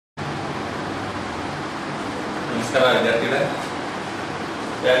ನಮಸ್ಕಾರ ವಿದ್ಯಾರ್ಥಿಗಳೇ.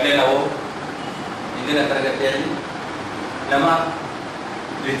 ಈಗಾಗಲೇ ನಾವು ಇಂದಿನ ತರಗತಿಯಲ್ಲಿ ನಮ್ಮ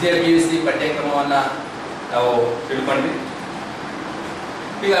ದ್ವಿತೀಯ PUC ಪಠ್ಯಕ್ರಮವನ್ನು ನಾವು ತಿಳ್ಕೊಂಡ್ವಿ.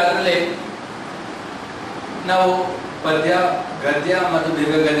 ಈಗ ಅದರಲ್ಲಿ ನಾವು ಪದ್ಯ, ಗದ್ಯ ಮತ್ತು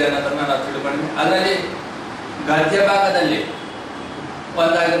ದೀರ್ಘಗದ್ಯ ಅನ್ನೋದನ್ನ ನಾವು ತಿಳ್ಕೊಂಡ್ವಿ. ಅದರಲ್ಲಿ ಗದ್ಯ ಭಾಗದಲ್ಲಿ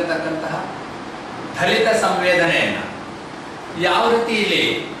ಒಂದಾಗಿರ್ತಕ್ಕಂತಹ ದಲಿತ ಸಂವೇದನೆಯನ್ನ ಯಾವ ರೀತಿ ಇಲ್ಲಿ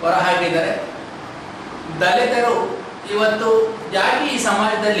ಹೊರಹಾಕಿದ್ದಾರೆ, ದಲಿತರು ಇವತ್ತು ಯಾಕೆ ಈ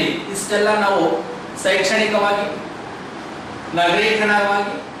ಸಮಾಜದಲ್ಲಿ ಇಷ್ಟೆಲ್ಲ ನಾವು ಶೈಕ್ಷಣಿಕವಾಗಿ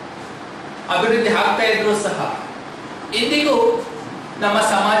ನಗರೀಕರಣವಾಗಿ ಅಭಿವೃದ್ಧಿ ಆಗ್ತಾ ಇದ್ರು ಸಹ ಇಂದಿಗೂ ನಮ್ಮ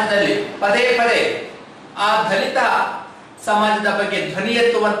ಸಮಾಜದಲ್ಲಿ ಪದೇ ಪದೇ ಆ ದಲಿತ ಸಮಾಜದ ಬಗ್ಗೆ ಧ್ವನಿ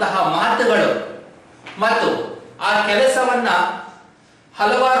ಎತ್ತುವಂತಹ ಮಾತುಗಳು ಮತ್ತು ಆ ಕೆಲಸವನ್ನ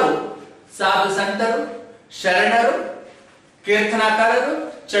ಹಲವಾರು ಸಾಧು ಸಂತರು, ಶರಣರು, ಕೀರ್ತನಕಾರರು,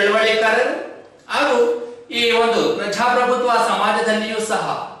 ಚಳವಳಿಕಾರರು ಹಾಗೂ ಈ ಒಂದು ಪ್ರಜಾಪ್ರಭುತ್ವ ಸಮಾಜದಲ್ಲಿಯೂ ಸಹ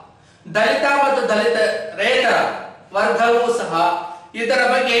ದಲಿತ ಮತ್ತು ದಲಿತ ರೈತರ ವರ್ಗವೂ ಸಹ ಇದರ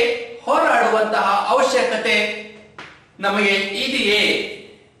ಬಗ್ಗೆ ಹೋರಾಡುವಂತಹ ಅವಶ್ಯಕತೆ ನಮಗೆ ಇದೆಯೇ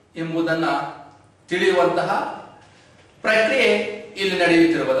ಎಂಬುದನ್ನ ತಿಳಿಯುವಂತಹ ಪ್ರಕ್ರಿಯೆ ಇಲ್ಲಿ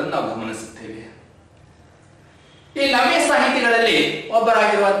ನಡೆಯುತ್ತಿರುವುದನ್ನು ನಾವು ಗಮನಿಸುತ್ತೇವೆ. ಈ ನವ್ಯ ಸಾಹಿತಿಗಳಲ್ಲಿ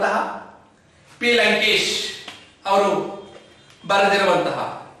ಒಬ್ಬರಾಗಿರುವಂತಹ ಪಿ ಲಂಕೇಶ್ ಅವರು ಬರೆದಿರುವಂತಹ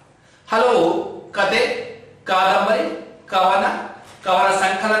ಹಲವು ಕತೆ, ಕಾದಂಬರಿ, ಕವನ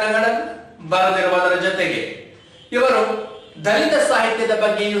ಸಂಕಲನಗಳನ್ನು ಬರೆದಿರುವುದರ ಜೊತೆಗೆ ಇವರು ದಲಿತ ಸಾಹಿತ್ಯದ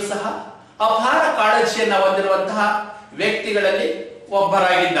ಬಗ್ಗೆಯೂ ಸಹ ಅಪಾರ ಕಾಳಜಿಯನ್ನು ಹೊಂದಿರುವಂತಹ ವ್ಯಕ್ತಿಗಳಲ್ಲಿ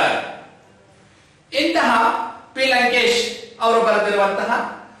ಒಬ್ಬರಾಗಿದ್ದಾರೆ. ಇಂತಹ ಪಿ ಲಂಕೇಶ್ ಅವರು ಬರೆದಿರುವಂತಹ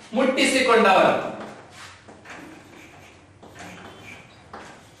ಮುಟ್ಟಿಸಿಕೊಂಡವನು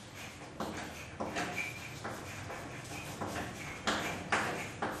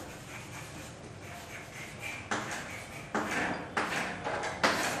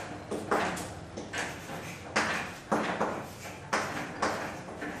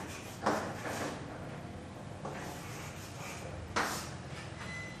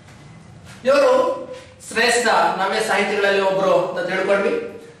ಇವರು ಶ್ರೇಷ್ಠ ನವ್ಯ ಸಾಹಿತಿಗಳಲ್ಲಿ ಒಬ್ಬರು ಅಂತ ತಿಳ್ಕೊಂಡ್ವಿ.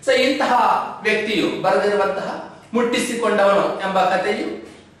 ಸೊ ಇಂತಹ ವ್ಯಕ್ತಿಯು ಬರೆದಿರುವಂತಹ ಮುಟ್ಟಿಸಿಕೊಂಡವನು ಎಂಬ ಕಥೆಯು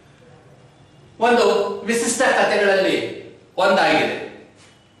ಒಂದು ವಿಶಿಷ್ಟ ಕಥೆಗಳಲ್ಲಿ ಒಂದಾಗಿದೆ.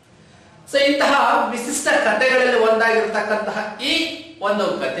 ಸೊ ಇಂತಹ ವಿಶಿಷ್ಟ ಕಥೆಗಳಲ್ಲಿ ಒಂದಾಗಿರತಕ್ಕಂತಹ ಈ ಒಂದು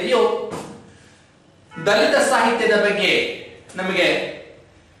ಕಥೆಯು ದಲಿತ ಸಾಹಿತ್ಯದ ಬಗ್ಗೆ ನಮಗೆ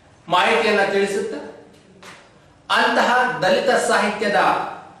ಮಾಹಿತಿಯನ್ನ ತಿಳಿಸುತ್ತ ಅಂತಹ ದಲಿತ ಸಾಹಿತ್ಯದ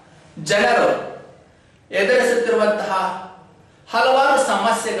ಜನರು ಎದುರಿಸುತ್ತಿರುವಂತಹ ಹಲವಾರು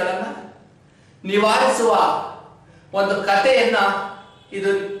ಸಮಸ್ಯೆಗಳನ್ನ ನಿವಾರಿಸುವ ಒಂದು ಕಥೆಯನ್ನ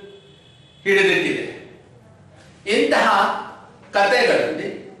ಇದು ಹಿಡಿದಿಟ್ಟಿದೆ. ಇಂತಹ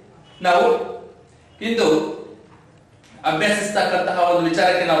ಕಥೆಗಳಲ್ಲಿ ನಾವು ಇಂದು ಅಭ್ಯಸಿಸ್ತಕ್ಕಂತಹ ಒಂದು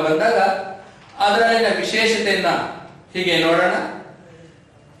ವಿಚಾರಕ್ಕೆ ನಾವು ಬಂದಾಗ ಅದರಲ್ಲಿನ ವಿಶೇಷತೆಯನ್ನ ಹೀಗೆ ನೋಡೋಣ.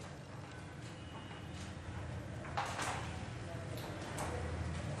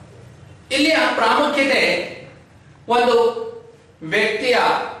 ಇಲ್ಲಿಯ ಪ್ರಾಮುಖ್ಯತೆ ಒಂದು ವ್ಯಕ್ತಿಯ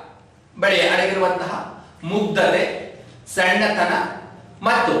ಬಳಿ ಅಡಗಿರುವಂತಹ ಮುಗ್ಧತೆ, ಸಣ್ಣತನ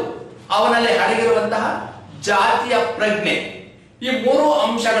ಮತ್ತು ಅವನಲ್ಲಿ ಅಡಗಿರುವಂತಹ ಜಾತಿಯ ಪ್ರಜ್ಞೆ, ಈ ಮೂರು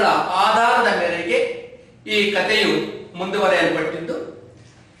ಅಂಶಗಳ ಆಧಾರದ ಮೇರೆಗೆ ಈ ಕಥೆಯು ಮುಂದುವರೆಯಲ್ಪಟ್ಟಿದ್ದು,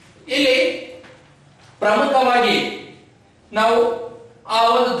 ಇಲ್ಲಿ ಪ್ರಮುಖವಾಗಿ ನಾವು ಆ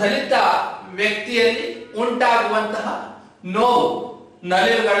ಒಂದು ದಲಿತ ವ್ಯಕ್ತಿಯಲ್ಲಿ ಉಂಟಾಗುವಂತಹ ನೋವು,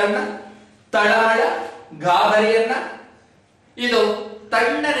 ನಲಿವುಗಳನ್ನ, ತಳಮಳ, ಗಾಬರಿಯನ್ನ ಇದು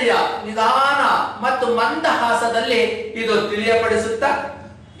ತಣ್ಣನೆಯ ನಿಧಾನ ಮತ್ತು ಮಂದಹಾಸದಲ್ಲಿ ಇದು ತಿಳಿಯಪಡಿಸುತ್ತಾ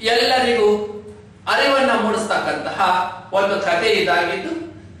ಎಲ್ಲರಿಗೂ ಅರಿವನ್ನ ಮೂಡಿಸ್ತಕ್ಕಂತಹ ಒಂದು ಕಥೆ ಇದಾಗಿದ್ದು,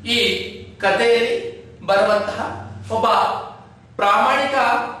 ಈ ಕಥೆಯಲ್ಲಿ ಬರುವಂತಹ ಒಬ್ಬ ಪ್ರಾಮಾಣಿಕ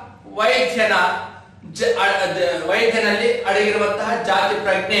ವೈದ್ಯನಲ್ಲಿ ಅಡಗಿರುವಂತಹ ಜಾತಿ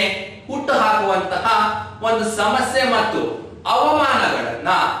ಪ್ರಜ್ಞೆ ಹುಟ್ಟು ಹಾಕುವಂತಹ ಒಂದು ಸಮಸ್ಯೆ ಮತ್ತು ಅವಮಾನಗಳನ್ನ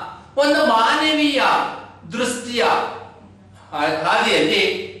ಒಂದು ಮಾನವೀಯ ದೃಷ್ಟಿಯ ಹಾದಿಯಲ್ಲಿ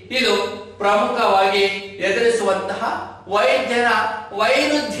ಇದು ಪ್ರಮುಖವಾಗಿ ಎದುರಿಸುವಂತಹ ವೈದ್ಯನ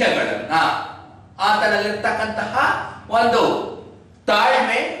ವೈರುಧ್ಯಗಳನ್ನ, ಆತನಲ್ಲಿರ್ತಕ್ಕಂತಹ ಒಂದು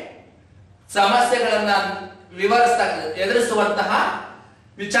ತಾಳ್ಮೆ, ಸಮಸ್ಯೆಗಳನ್ನ ಎದುರಿಸುವಂತಹ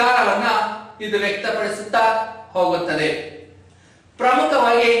ವಿಚಾರವನ್ನ ಇದು ವ್ಯಕ್ತಪಡಿಸುತ್ತಾ ಹೋಗುತ್ತದೆ.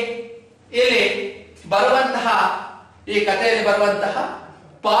 ಪ್ರಮುಖವಾಗಿ ಇಲ್ಲಿ ಬರುವಂತಹ ಈ ಕಥೆಯಲ್ಲಿ ಬರುವಂತಹ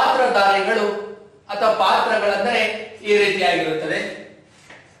ಪಾತ್ರಧಾರಿಗಳು ಅಥವಾ ಪಾತ್ರಗಳೆಂದರೆ ಈ ರೀತಿಯಾಗಿರುತ್ತದೆ.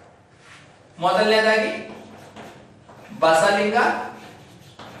 ಮೊದಲನೇದಾಗಿ ಬಸಲಿಂಗ,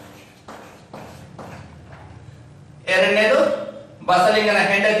 ಎರಡನೇದು ಬಸಲಿಂಗನ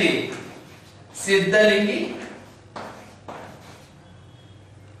ಹೆಂಡತಿ ಸಿದ್ಧಲಿಂಗಿ,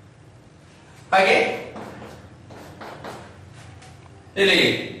 ಹಾಗೆ ಇಲ್ಲಿ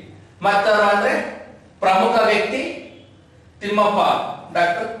ಮತ್ತವರು ಅಂದ್ರೆ ಪ್ರಮುಖ ವ್ಯಕ್ತಿ ತಿಮ್ಮಪ್ಪ,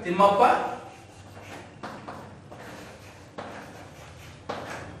 ಡಾಕ್ಟರ್ ತಿಮ್ಮಪ್ಪ.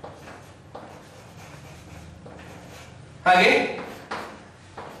 ಹಾಗೆ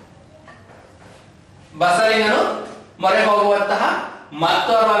ಬಸವಲಿಂಗನು ಮೊರೆ ಹೋಗುವಂತಹ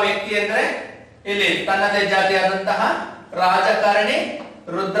ಮತ್ತೋರ್ವ ವ್ಯಕ್ತಿ ಅಂದ್ರೆ ಇಲ್ಲಿ ತನ್ನದೇ ಜಾತಿಯಾದಂತಹ ರಾಜಕಾರಣಿ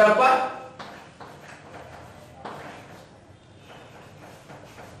ರುದ್ರಪ್ಪ.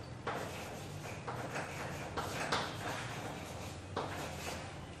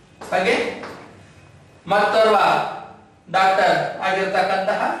 ಹಾಗೆ ಮತ್ತೋರ್ವ ಡಾಕ್ಟರ್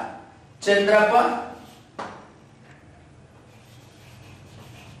ಆಗಿರ್ತಕ್ಕಂತಹ ಚಂದ್ರಪ್ಪ.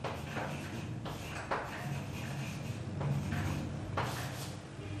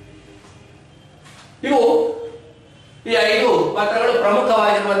 ಇವು ಈ 5 ಪಾತ್ರಗಳು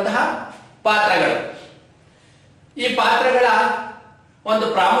ಪ್ರಮುಖವಾಗಿರುವಂತಹ ಪಾತ್ರಗಳು. ಈ ಪಾತ್ರಗಳ ಒಂದು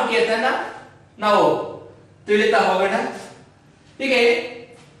ಪ್ರಾಮುಖ್ಯತೆಯನ್ನ ನಾವು ತಿಳಿತಾ ಹೋಗೋಣ. ಹೀಗೆ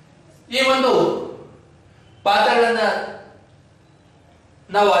ಈ ಒಂದು ಪಾತ್ರಗಳನ್ನ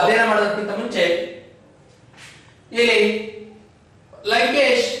ನಾವು ಅಧ್ಯಯನ ಮಾಡೋದಕ್ಕಿಂತ ಮುಂಚೆ ಇಲ್ಲಿ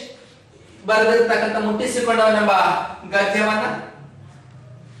ಲಂಕೇಶ್ ಬರೆದಿರ್ತಕ್ಕಂಥ ಮುಟ್ಟಿಸಿಕೊಂಡವನೆಂಬ ಗದ್ಯವನ್ನ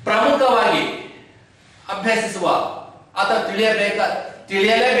ಪ್ರಮುಖವಾಗಿ ಅಭ್ಯಸಿಸುವ ಅಥವಾ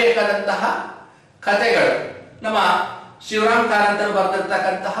ತಿಳಿಯಲೇಬೇಕಾದಂತಹ ಕಥೆಗಳು ನಮ್ಮ ಶಿವರಾಮ್ ಕಾರಂತರು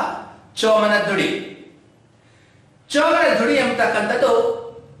ಬರೆದಿರ್ತಕ್ಕಂತಹ ಚೋಮನ ದುಡಿ. ಚೋಮನ ದುಡಿ ಎಂಬತಕ್ಕಂಥದ್ದು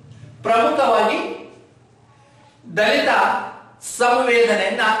ಪ್ರಮುಖವಾಗಿ ದಲಿತ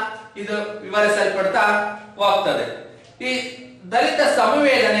ಸಂವೇದನೆಯನ್ನ ಇದು ವಿವರಿಸಲ್ಪಡ್ತಾ ಹೋಗ್ತದೆ. ಈ ದಲಿತ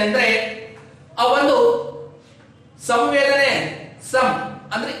ಸಂವೇದನೆ ಅಂದ್ರೆ ಆ ಒಂದು ಸಂವೇದನೆ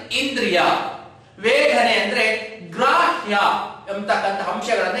ಅಂದ್ರೆ ಇಂದ್ರಿಯ, ವೇದನೆ ಅಂದ್ರೆ ಗ್ರಾಹ್ಯ ಎಂಬತಕ್ಕಂಥ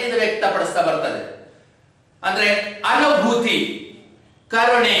ಅಂಶಗಳನ್ನ ಇದು ವ್ಯಕ್ತಪಡಿಸ್ತಾ ಬರ್ತದೆ. ಅಂದ್ರೆ ಅನುಭೂತಿ,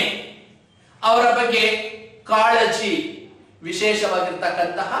 ಕರುಣೆ, ಅವರ ಬಗ್ಗೆ ಕಾಳಜಿ,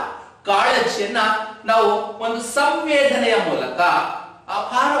 ವಿಶೇಷವಾಗಿರ್ತಕ್ಕಂತಹ ಕಾಳಜಿಯನ್ನ ನಾವು ಒಂದು ಸಂವೇದನೆಯ ಮೂಲಕ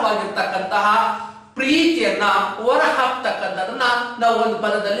ಅಪಾರವಾಗಿರ್ತಕ್ಕಂತಹ ಪ್ರೀತಿಯನ್ನ ಹೊರಹಾಕ್ತಕ್ಕಂಥದನ್ನ ನಾವು ಒಂದು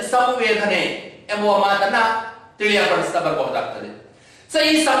ಪದದಲ್ಲಿ ಸಂವೇದನೆ ಎಂಬುವ ಮಾತನ್ನ ತಿಳಿಯಪಡಿಸ್ತಾ ಬರಬಹುದಾಗ್ತದೆ. ಸೊ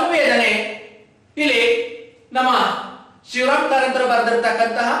ಈ ಸಂವೇದನೆ ಇಲ್ಲಿ ನಮ್ಮ ಶಿವರಾಮ್ ಕಾರಂತರು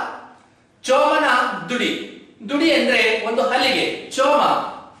ಬರೆದಿರ್ತಕ್ಕಂತಹ ಚೋಮನ ದುಡಿ. ದುಡಿ ಅಂದ್ರೆ ಒಂದು ಹಲಿಗೆ. ಚೋಮ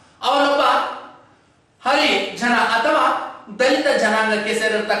ಅವನೊಬ್ಬ ಹರಿ ಜನ ಅಥವಾ ದಲಿತ ಜನಾಂಗಕ್ಕೆ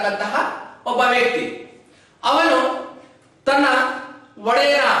ಸೇರಿರ್ತಕ್ಕಂತಹ ಒಬ್ಬ ವ್ಯಕ್ತಿ. ಅವನು ತನ್ನ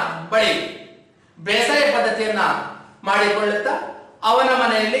ಒಡೆಯನ ಬಳಿ ಬೇಸಾಯ ಪದ್ಧತಿಯನ್ನ ಮಾಡಿಕೊಳ್ಳುತ್ತಾ ಅವನ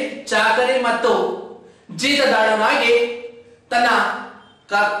ಮನೆಯಲ್ಲಿ ಚಾಕರಿ ಮತ್ತು ಜೀತದಾಳನಾಗಿ ತನ್ನ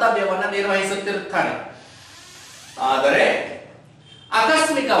ಕರ್ತವ್ಯವನ್ನು ನಿರ್ವಹಿಸುತ್ತಿರುತ್ತಾನೆ. ಆದರೆ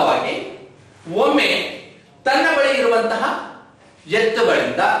ಆಕಸ್ಮಿಕವಾಗಿ ಒಮ್ಮೆ ತನ್ನ ಬಳಿ ಇರುವಂತಹ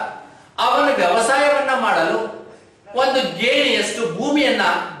ಎತ್ತುಗಳಿಂದ ಅವನ ವ್ಯವಸಾಯವನ್ನ ಮಾಡಲು ಒಂದು ಗೇಣಿಯಷ್ಟು ಭೂಮಿಯನ್ನ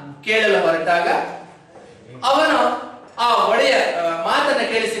ಕೇಳಲು ಹೊರಟಾಗ ಅವನು ಆ ಒಡೆಯ ಮಾತನ್ನ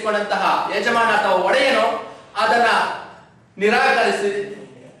ಕೇಳಿಸಿಕೊಂಡಂತಹ ಯಜಮಾನ ಅಥವಾ ಒಡೆಯನು ಅದನ್ನ ನಿರಾಕರಿಸಿ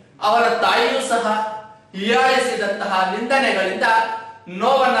ಅವನ ತಾಯಿಯೂ ಸಹ ಹೀಯಾಳಿಸಿದಂತಹ ನಿಂದನೆಗಳಿಂದ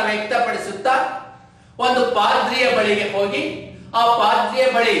ನೋವನ್ನ ವ್ಯಕ್ತಪಡಿಸುತ್ತಾ ಒಂದು ಪಾದ್ರಿಯ ಬಳಿಗೆ ಹೋಗಿ ಆ ಪಾದ್ರಿಯ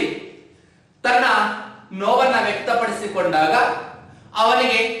ಬಳಿ ತನ್ನ ನೋವನ್ನ ವ್ಯಕ್ತಪಡಿಸಿಕೊಂಡಾಗ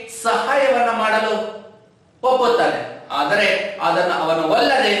ಅವನಿಗೆ ಸಹಾಯವನ್ನ ಮಾಡಲು ಒಪ್ಪುತ್ತಾನೆ. ಆದರೆ ಅದನ್ನು ಅವನು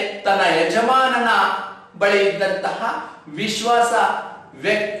ಒಲ್ಲದೆ ತನ್ನ ಯಜಮಾನನ ಬಳಿ ಇದ್ದಂತಹ ವಿಶ್ವಾಸ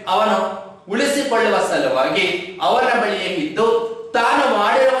ಅವನು ಉಳಿಸಿಕೊಳ್ಳುವ ಸಲುವಾಗಿ ಅವನ ಬಳಿಯೇ ಇದ್ದು ತಾನು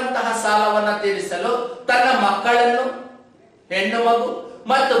ಮಾಡಿರುವಂತಹ ಸಾಲವನ್ನ ತೀರಿಸಲು ತನ್ನ ಮಕ್ಕಳನ್ನು, ಹೆಣ್ಣು ಮಗು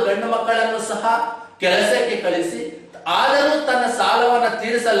ಮತ್ತು ಗಂಡು ಮಕ್ಕಳನ್ನು ಸಹ ಕೆಲಸಕ್ಕೆ ಕಳಿಸಿ ಆದರೂ ತನ್ನ ಸಾಲವನ್ನ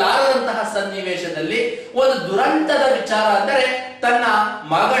ತೀರಿಸಲಾರದಂತಹ ಸನ್ನಿವೇಶದಲ್ಲಿ ಒಂದು ದುರಂತದ ವಿಚಾರ ಅಂದರೆ ತನ್ನ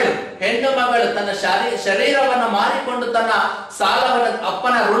ಮಗಳು, ಹೆಣ್ಣು ಮಗಳು ತನ್ನ ಶರೀರವನ್ನು ಮಾರಿಕೊಂಡು ತನ್ನ ಸಾಲವನ್ನ,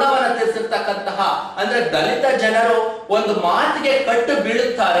 ಅಪ್ಪನ ಋಣವನ್ನ ತೀರಿಸಿರ್ತಕ್ಕಂತಹ ಅಂದ್ರೆ ದಲಿತ ಜನರು ಒಂದು ಮಾತಿಗೆ ಕಟ್ಟು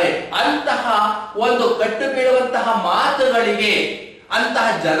ಬೀಳುತ್ತಾರೆ. ಅಂತಹ ಒಂದು ಕಟ್ಟು ಬೀಳುವಂತಹ ಮಾತುಗಳಿಗೆ, ಅಂತಹ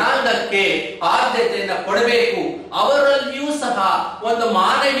ಜನಾಂಗಕ್ಕೆ ಆದ್ಯತೆಯನ್ನು ಕೊಡಬೇಕು. ಅವರಲ್ಲಿಯೂ ಸಹ ಒಂದು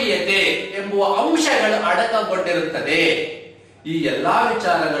ಮಾನವೀಯತೆ ಎಂಬುವ ಅಂಶಗಳು ಅಡಕಗೊಂಡಿರುತ್ತದೆ. ಈ ಎಲ್ಲಾ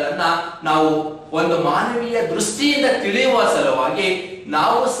ವಿಚಾರಗಳನ್ನ ನಾವು ಒಂದು ಮಾನವೀಯ ದೃಷ್ಟಿಯಿಂದ ತಿಳಿಯುವ ಸಲುವಾಗಿ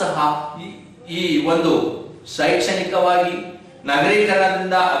ನಾವು ಸಹ ಈ ಒಂದು ಶೈಕ್ಷಣಿಕವಾಗಿ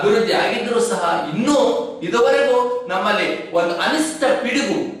ನಗರೀಕರಣದಿಂದ ಅಭಿವೃದ್ಧಿ ಆಗಿದ್ರೂ ಸಹ ಇನ್ನೂ ಇದುವರೆಗೂ ನಮ್ಮಲ್ಲಿ ಒಂದು ಅನಿಷ್ಟ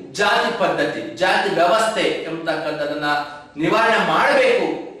ಪಿಡುಗು ಜಾತಿ ಪದ್ಧತಿ, ಜಾತಿ ವ್ಯವಸ್ಥೆ ಎಂಬತಕ್ಕಂಥದನ್ನ ನಿವಾರಣೆ ಮಾಡಬೇಕು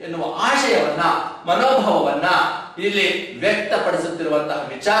ಎನ್ನುವ ಆಶಯವನ್ನ, ಮನೋಭಾವವನ್ನ ಇಲ್ಲಿ ವ್ಯಕ್ತಪಡಿಸುತ್ತಿರುವಂತಹ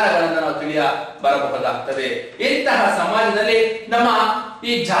ವಿಚಾರಗಳನ್ನ ನಾವು ತಿಳಿಯ ಬರಬಹುದಾಗ್ತದೆ. ಇಂತಹ ಸಮಾಜದಲ್ಲಿ ನಮ್ಮ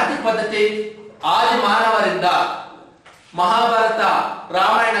ಈ ಜಾತಿ ಪದ್ಧತಿ ಆದಿ ಮಾನವರಿಂದ ಮಹಾಭಾರತ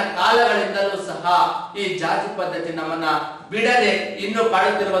ರಾಮಾಯಣ ಕಾಲಗಳಿಂದಲೂ ಸಹ ಈ ಜಾತಿ ಪದ್ಧತಿ ನಮ್ಮನ್ನ ಬಿಡದೆ ಇನ್ನೂ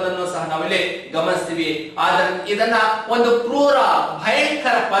ಕಾಡುತ್ತಿರುವುದನ್ನು ಸಹ ನಾವಿಲ್ಲಿ ಗಮನಿಸ್ತೀವಿ. ಆದ್ರೆ ಇದನ್ನ ಒಂದು ಕ್ರೂರ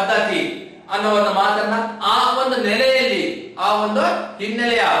ಭಯಂಕರ ಪದ್ಧತಿ ಅನ್ನೋ ಒಂದು ಮಾತನ್ನ ಆ ಒಂದು ನೆಲೆಯಲ್ಲಿ, ಆ ಒಂದು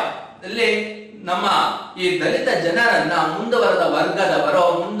ಹಿನ್ನೆಲೆಯಲ್ಲಿ ನಮ್ಮ ಈ ದಲಿತ ಜನರನ್ನ ಮುಂದುವರೆದ ವರ್ಗದವರು,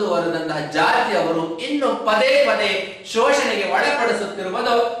 ಮುಂದುವರೆದಂತಹ ಜಾತಿಯವರು ಇನ್ನು ಪದೇ ಪದೇ ಶೋಷಣೆಗೆ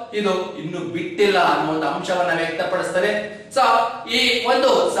ಒಳಪಡಿಸುತ್ತಿರುವುದು ಇದು ಇನ್ನು ಬಿಟ್ಟಿಲ್ಲ ಅನ್ನೋ ಒಂದು ಅಂಶವನ್ನ ವ್ಯಕ್ತಪಡಿಸ್ತದೆ. ಸೊ ಈ ಒಂದು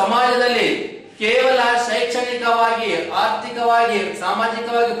ಸಮಾಜದಲ್ಲಿ ಕೇವಲ ಶೈಕ್ಷಣಿಕವಾಗಿ, ಆರ್ಥಿಕವಾಗಿ,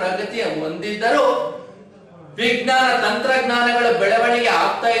 ಸಾಮಾಜಿಕವಾಗಿ ಪ್ರಗತಿ ಹೊಂದಿದ್ದರೂ ವಿಜ್ಞಾನ ತಂತ್ರಜ್ಞಾನಗಳ ಬೆಳವಣಿಗೆ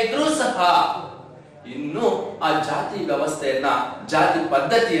ಆಗ್ತಾ ಇದ್ರೂ ಸಹ ಇನ್ನು ಆ ಜಾತಿ ವ್ಯವಸ್ಥೆಯನ್ನ, ಜಾತಿ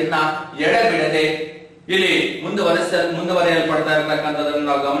ಪದ್ಧತಿಯನ್ನ ಎಡೆಬಿಡದೆ ಇಲ್ಲಿ ಮುಂದುವರಿಯಲ್ಪಡ್ತಾ ಇರತಕ್ಕಂಥದ್ದನ್ನು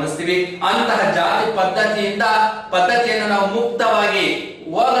ನಾವು ಗಮನಿಸ್ತೀವಿ. ಅಂತಹ ಜಾತಿ ಪದ್ಧತಿಯನ್ನು ನಾವು ಮುಕ್ತವಾಗಿ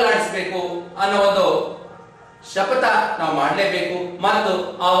ಹೋಗಲಾಡಿಸಬೇಕು ಅನ್ನೋ ಒಂದು ಶಪಥ ನಾವು ಮಾಡಲೇಬೇಕು ಮತ್ತು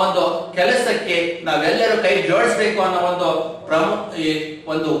ಆ ಒಂದು ಕೆಲಸಕ್ಕೆ ನಾವೆಲ್ಲರೂ ಕೈ ಜೋಡಿಸಬೇಕು ಅನ್ನೋ ಒಂದು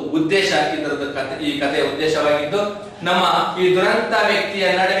ಒಂದು ಉದ್ದೇಶ ಈ ಕಥೆಯ ಉದ್ದೇಶವಾಗಿದ್ದು, ನಮ್ಮ ಈ ದುರಂತ ವ್ಯಕ್ತಿಯ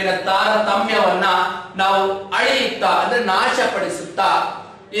ನಡುವಿನ ತಾರತಮ್ಯವನ್ನ ನಾವು ಅಳೆಯುತ್ತಾ, ಅಂದ್ರೆ ನಾಶಪಡಿಸುತ್ತಾ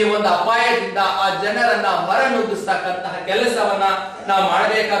ಈ ಒಂದು ಅಪಾಯದಿಂದ ಆ ಜನರನ್ನ ಹೊರನುಗ್ಗಿಸ್ತಕ್ಕಂತಹ ಕೆಲಸವನ್ನ ನಾವು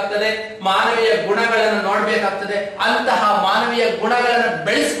ಮಾಡಬೇಕಾಗ್ತದೆ. ಮಾನವೀಯ ಗುಣಗಳನ್ನು ನೋಡ್ಬೇಕಾಗ್ತದೆ. ಅಂತಹ ಮಾನವೀಯ ಗುಣಗಳನ್ನು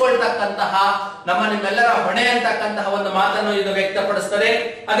ಬೆಳೆಸ್ಕೊಳ್ತಕ್ಕಂತಹ ನಿಮ್ಮೆಲ್ಲರ ಹೊಣೆ ಅಂತಕ್ಕಂತಹ ಒಂದು ಮಾತನ್ನು ಇದು ವ್ಯಕ್ತಪಡಿಸ್ತದೆ.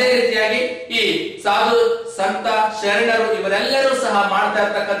 ಅದೇ ರೀತಿಯಾಗಿ ಈ ಸಾಧು ಸಂತ ಶರಣರು ಇವರೆಲ್ಲರೂ ಸಹ ಮಾಡ್ತಾ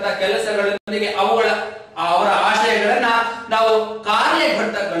ಇರ್ತಕ್ಕಂತಹ ಕೆಲಸಗಳೊಂದಿಗೆ ಅವರ ಆಶಯಗಳನ್ನ ನಾವು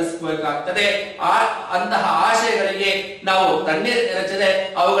ಕಾರ್ಯಗತಗೊಳಿಸಬೇಕಾಗ್ತದೆ. ಅಂತಹ ಆಶಯಗಳಿಗೆ ನಾವು ತಣ್ಣೀರು ಎರಚದೆ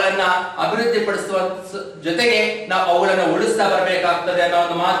ಅವುಗಳನ್ನ ಅಭಿವೃದ್ಧಿ ಪಡಿಸುವ ಜೊತೆಗೆ ನಾವು ಅವುಗಳನ್ನ ಉಳಿಸ್ತಾ ಬರಬೇಕಾಗ್ತದೆ ಅನ್ನೋ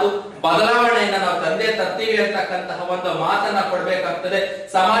ಒಂದು ಮಾತು. ಬದಲಾವಣೆಯನ್ನ ನಾವು ತಂದೆ ತರ್ತೀವಿ ಅಂತಕ್ಕಂತಹ ಒಂದು ಮಾತನ್ನ ಕೊಡ್ಬೇಕಾಗ್ತದೆ.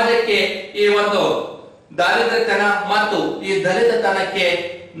 ಸಮಾಜಕ್ಕೆ ಈ ಒಂದು ದಾರಿದ್ರ್ಯತನ ಮತ್ತು ಈ ದಲಿತತನಕ್ಕೆ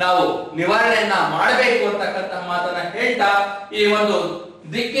ನಾವು ನಿವಾರಣೆಯನ್ನ ಮಾಡಬೇಕು ಅಂತಕ್ಕಂತಹ ಮಾತನ್ನ ಹೇಳ್ತಾ ಈ ಒಂದು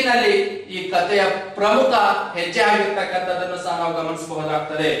ದಿಕ್ಕಿನಲ್ಲಿ ಈ ಕಥೆಯ ಪ್ರಮುಖ ಹೆಜ್ಜೆ ಆಗಿರ್ತಕ್ಕಂಥದ್ದನ್ನು ಸಹ ನಾವು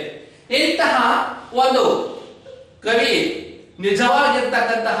ಗಮನಿಸಬಹುದಾಗ್ತದೆ. ಇಂತಹ ಒಂದು ಕವಿ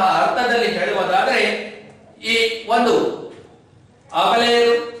ನಿಜವಾಗಿರ್ತಕ್ಕಂತಹ ಅರ್ಥದಲ್ಲಿ ಹೇಳುವುದಾದ್ರೆ ಈ ಒಂದು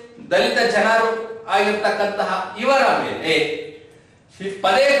ಅಬಲೆಯರು, ದಲಿತ ಜನರು ಆಗಿರ್ತಕ್ಕಂತಹ ಇವರ ಮೇಲೆ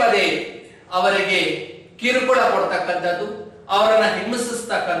ಪದೇ ಪದೇ ಅವರಿಗೆ ಕಿರುಕುಳ ಕೊಡ್ತಕ್ಕಂಥದ್ದು, ಅವರನ್ನ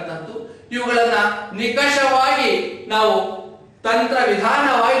ಹಿಂಸಿಸ್ತಕ್ಕಂಥದ್ದು, ಇವುಗಳನ್ನ ನಿಕಷವಾಗಿ ನಾವು ತಂತ್ರ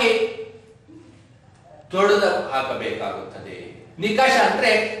ವಿಧಾನವಾಗಿ ತೊಡೆದು ಹಾಕಬೇಕಾಗುತ್ತದೆ. ನಿಕಷ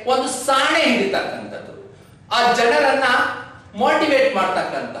ಅಂದ್ರೆ ಒಂದು ಸಾಣೆ ಹಿಡಿತಕ್ಕಂಥದ್ದು, ಆ ಜನರನ್ನ ಮೋಟಿವೇಟ್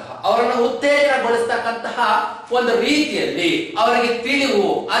ಮಾಡ್ತಕ್ಕಂತಹ, ಅವರನ್ನು ಉತ್ತೇಜನಗೊಳಿಸ್ತಕ್ಕಂತಹ ಒಂದು ರೀತಿಯಲ್ಲಿ ಅವರಿಗೆ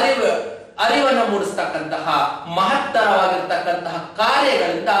ಅರಿವನ್ನು ಮೂಡಿಸ್ತಕ್ಕಂತಹ ಮಹತ್ತರವಾಗಿರ್ತಕ್ಕಂತಹ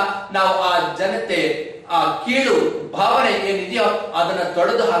ಕಾರ್ಯಗಳಿಂದ ನಾವು ಆ ಜನತೆ ಆ ಕೀಳು ಭಾವನೆ ಏನಿದೆಯೋ ಅದನ್ನ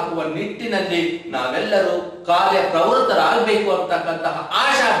ತೊಡೆದು ಹಾಕುವ ನಿಟ್ಟಿನಲ್ಲಿ ನಾವೆಲ್ಲರೂ ಕಾರ್ಯ ಪ್ರವೃತ್ತರಾಗಬೇಕು ಅಂತಕ್ಕಂತಹ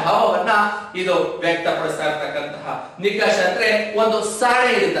ಆಶಾ ಭಾವವನ್ನ ಇದು ವ್ಯಕ್ತಪಡಿಸ್ತಾ ಇರ್ತಕ್ಕಂತಹ ನಿಕಷ ಅಂದ್ರೆ ಒಂದು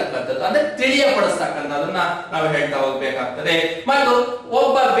ಸಾಣೆ ಇರತಕ್ಕಂಥದ್ದು, ಅಂದ್ರೆ ತಿಳಿಯಪಡಿಸ್ತಕ್ಕಂಥದನ್ನ ನಾವು ಹೇಳ್ತಾ ಹೋಗ್ಬೇಕಾಗ್ತದೆ. ಮತ್ತು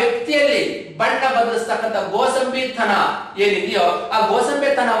ಒಬ್ಬ ವ್ಯಕ್ತಿಯಲ್ಲಿ ಬಣ್ಣ ಬದಲಿಸ್ತಕ್ಕಂಥ ಗೋಸಂಬಿತನ ಏನಿದೆಯೋ ಆ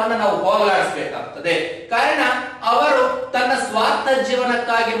ಗೋಸಂಬಿತನವನ್ನ ನಾವು ಹೋಗಲಾಡಿಸಬೇಕಾಗ್ತದೆ. ಕಾರಣ ಅವರು ತನ್ನ ಸ್ವಾರ್ಥ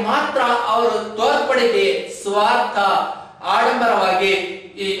ಜೀವನಕ್ಕಾಗಿ ಮಾತ್ರ ಅವರು ತೋರ್ಪಡಿಕೆ, ಸ್ವಾರ್ಥ, ಆಡಂಬರವಾಗಿ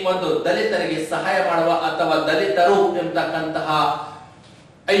ಈ ಒಂದು ದಲಿತರಿಗೆ ಸಹಾಯ ಮಾಡುವ ಅಥವಾ ದಲಿತರು ಎಂಬತಕ್ಕಂತಹ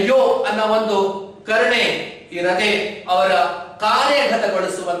ಅಯ್ಯೋ ಅನ್ನೋ ಒಂದು ಕರುಣೆ ಇರದೆ ಅವರ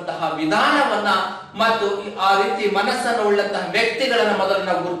ಕಾರ್ಯಗತಗೊಳಿಸುವಂತಹ ವಿಧಾನವನ್ನ ಮತ್ತು ಆ ರೀತಿ ಮನಸ್ಸನ್ನು ಉಳ್ಳಂತಹ ವ್ಯಕ್ತಿಗಳನ್ನ ಮೊದಲು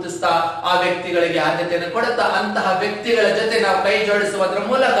ನಾವು ಗುರುತಿಸ್ತಾ ಆ ವ್ಯಕ್ತಿಗಳಿಗೆ ಆದ್ಯತೆಯನ್ನು ಕೊಡುತ್ತಾ ಅಂತಹ ವ್ಯಕ್ತಿಗಳ ಜೊತೆ ನಾವು ಕೈ ಜೋಡಿಸುವುದರ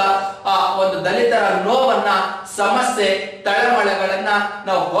ಮೂಲಕ ಆ ಒಂದು ದಲಿತರ ನೋವನ್ನ, ಸಮಸ್ಯೆ, ತಳಮಳಗಳನ್ನ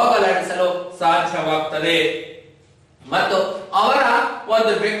ನಾವು ಹೋಗಲಾಡಿಸಲು ಸಾಧ್ಯವಾಗ್ತದೆ. ಮತ್ತು ಅವರ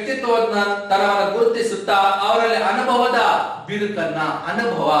ಒಂದು ವ್ಯಕ್ತಿತ್ವವನ್ನು ಗುರುತಿಸುತ್ತಾ ಅವರಲ್ಲಿ ಅನುಭವದ ಬಿರುಕನ್ನ,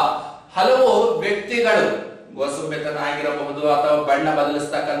 ಹಲವು ವ್ಯಕ್ತಿಗಳು ಗೋಸಂಬೆತನ ಆಗಿರಬಹುದು ಅಥವಾ ಬಣ್ಣ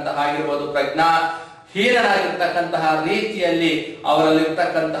ಬದಲಿಸ್ತಕ್ಕಂತಹ ಆಗಿರಬಹುದು, ಪ್ರಜ್ಞಾಹೀನರಾಗಿರ್ತಕ್ಕಂತಹ ರೀತಿಯಲ್ಲಿ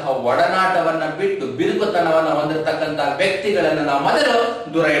ಅವರಲ್ಲಿರ್ತಕ್ಕಂತಹ ಒಡನಾಟವನ್ನ ಬಿಟ್ಟು ಬಿರುಕುತನವನ್ನ ಹೊಂದಿರತಕ್ಕಂತಹ ವ್ಯಕ್ತಿಗಳನ್ನ ನಾವು ಮೊದಲು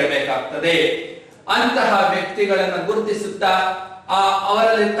ದೂರ ಇಡಬೇಕಾಗ್ತದೆ. ಅಂತಹ ವ್ಯಕ್ತಿಗಳನ್ನ ಗುರುತಿಸುತ್ತಾ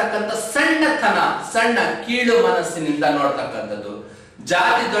ಅವರಲ್ಲಿರ್ತಕ್ಕಂಥ ಸಣ್ಣ ಕೀಳು ಮನಸ್ಸಿನಿಂದ ನೋಡ್ತಕ್ಕಂಥದ್ದು.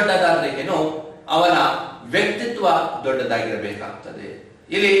 ಜಾತಿ ದೊಡ್ಡದಾದ್ರೇನು ಅವನ ವ್ಯಕ್ತಿತ್ವ ದೊಡ್ಡದಾಗಿರಬೇಕಾಗ್ತದೆ.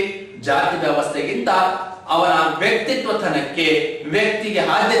 ಇಲ್ಲಿ ಜಾತಿ ವ್ಯವಸ್ಥೆಗಿಂತ ಅವನ ವ್ಯಕ್ತಿಗೆ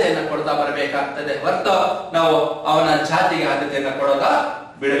ಆದ್ಯತೆಯನ್ನು ಕೊಡ್ತಾ ಬರಬೇಕಾಗ್ತದೆ ಹೊರತು ನಾವು ಅವನ ಜಾತಿಗೆ ಆದ್ಯತೆಯನ್ನು ಕೊಡೋದ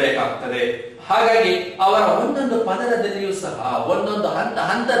ಬಿಡಬೇಕಾಗ್ತದೆ. ಹಾಗಾಗಿ ಅವರ ಒಂದೊಂದು ಪದರದಲ್ಲಿಯೂ ಸಹ, ಒಂದೊಂದು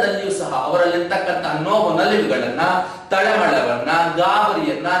ಹಂತದಲ್ಲಿಯೂ ಸಹ ಅವರಲ್ಲಿರ್ತಕ್ಕಂತಹ ನೋವು ನಲಿವುಗಳನ್ನ, ತಳಮಳವನ್ನ,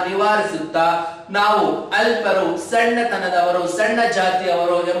 ಗಾಬರಿಯನ್ನ ನಿವಾರಿಸುತ್ತಾ ನಾವು ಅಲ್ಪರು, ಸಣ್ಣತನದವರು, ಸಣ್ಣ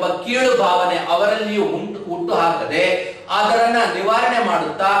ಜಾತಿಯವರು ಎಂಬ ಕೀಳು ಭಾವನೆ ಅವರಲ್ಲಿಯೂ ಹುಟ್ಟು ಹಾಕದೆ ಅದರನ್ನ ನಿವಾರಣೆ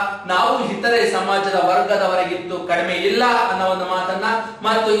ಮಾಡುತ್ತಾ ನಾವು ಇತರೆ ಸಮಾಜದ ವರ್ಗದವರಿಗಿಂತೂ ಕಡಿಮೆ ಇಲ್ಲ ಅನ್ನೋ ಒಂದು ಮಾತನ್ನ,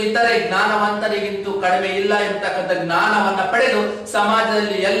 ಮತ್ತು ಇತರೆ ಜ್ಞಾನವಂತರಿಗಿಂತೂ ಕಡಿಮೆ ಇಲ್ಲ ಎಂಬತಕ್ಕಂಥ ಜ್ಞಾನವನ್ನ ಪಡೆದು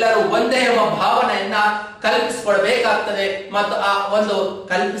ಸಮಾಜದಲ್ಲಿ ಎಲ್ಲರೂ ಒಂದೇ ಎಂಬ ಭಾವನೆಯನ್ನ ಕಲ್ಪಿಸಿಕೊಳ್ಬೇಕಾಗ್ತದೆ. ಮತ್ತು ಆ ಒಂದು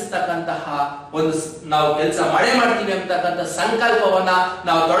ಕಲ್ಪಿಸ್ತಕ್ಕಂತಹ ಒಂದು ನಾವು ಕೆಲಸ ಮಾಡ್ತೀವಿ ಅಂತಕ್ಕಂಥ ಸಂಕಲ್ಪವನ್ನ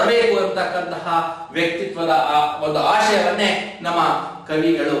ನಾವು ತೊಡಬೇಕು ಎಂಬತಕ್ಕಂತಹ ವ್ಯಕ್ತಿತ್ವದ ಆ ಒಂದು ಆಶಯವನ್ನೇ ನಮ್ಮ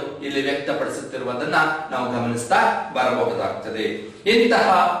ಕವಿಗಳು ಇಲ್ಲಿ ವ್ಯಕ್ತಪಡಿಸುತ್ತಿರುವುದನ್ನ ನಾವು ಗಮನಿಸ್ತಾ ಬರಬಹುದಾಗ್ತದೆ. ಇಂತಹ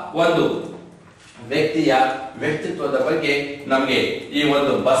ಒಂದು ವ್ಯಕ್ತಿಯ ವ್ಯಕ್ತಿತ್ವದ ಬಗ್ಗೆ ನಮಗೆ ಈ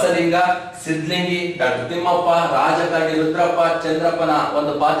ಒಂದು ಬಸಲಿಂಗ, ಸಿದ್ಲಿಂಗಿ, ಡಾಕ್ಟರ್ ತಿಮ್ಮಪ್ಪ, ರಾಜಕಾರಣಿ ರುದ್ರಪ್ಪ, ಚಂದ್ರಪ್ಪನ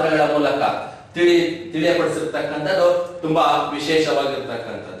ಒಂದು ಪಾತ್ರಗಳ ಮೂಲಕ ತಿಳಿಯಪಡಿಸಿರ್ತಕ್ಕಂಥದ್ದು ತುಂಬಾ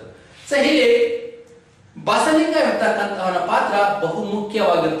ವಿಶೇಷವಾಗಿರ್ತಕ್ಕಂಥದ್ದು. ಸೊ ಹೀಗೆ ಬಸಲಿಂಗ ಇರ್ತಕ್ಕಂಥವನ ಪಾತ್ರ ಬಹು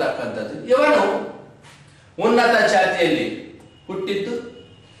ಮುಖ್ಯವಾಗಿರ್ತಕ್ಕಂಥದ್ದು. ಇವನು ಉನ್ನತ ಜಾತಿಯಲ್ಲಿ ಹುಟ್ಟಿದ್ದು.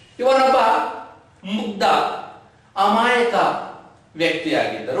 ಇವನೊಬ್ಬ ಮುಗ್ಧ ಅಮಾಯಕ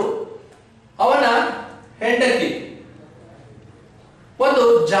ವ್ಯಕ್ತಿಯಾಗಿದ್ದರು. ಅವನ ಹೆಂಡತಿ ಒಂದು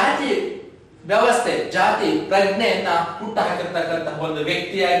ಜಾತಿ ವ್ಯವಸ್ಥೆ, ಜಾತಿ ಪ್ರಜ್ಞೆಯನ್ನ ಹುಟ್ಟು ಹಾಕಿರ್ತಕ್ಕಂತಹ ಒಂದು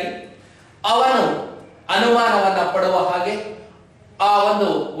ವ್ಯಕ್ತಿಯಾಗಿ ಅವನು ಅನುಮಾನವನ್ನ ಪಡುವ ಹಾಗೆ, ಆ ಒಂದು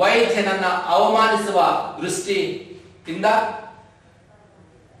ವೈದ್ಯನನ್ನ ಅವಮಾನಿಸುವ ದೃಷ್ಟಿಯಿಂದ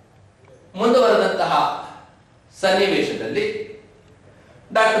ಮುಂದುವರೆದಂತಹ ಸನ್ನಿವೇಶದಲ್ಲಿ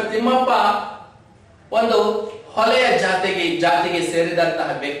ಡಾಕ್ಟರ್ ತಿಮ್ಮಪ್ಪ ಒಂದು ಹೊಲೆಯ ಜಾತಿಗೆ ಸೇರಿದಂತಹ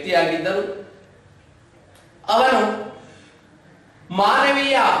ವ್ಯಕ್ತಿಯಾಗಿದ್ದರು. ಅವನು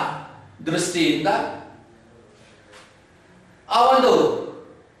ಮಾನವೀಯ ದೃಷ್ಟಿಯಿಂದ ಆ ಒಂದು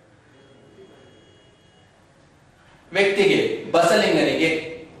ವ್ಯಕ್ತಿಗೆ, ಬಸಲಿಂಗನಿಗೆ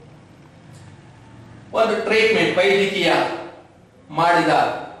ಒಂದು ಟ್ರೀಟ್ಮೆಂಟ್, ವೈದ್ಯಕೀಯ ಮಾಡಿದ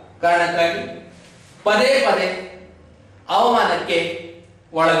ಕಾರಣಕ್ಕಾಗಿ ಪದೇ ಪದೇ ಅವಮಾನಕ್ಕೆ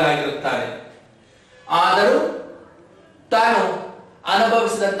ಒಳಗಾಗಿರುತ್ತಾನೆ. ಆದರೂ ತಾನು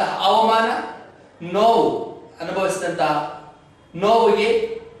ಅನುಭವಿಸಿದಂತಹ ಅವಮಾನ, ಅನುಭವಿಸಿದಂತಹ ನೋವಿಗೆ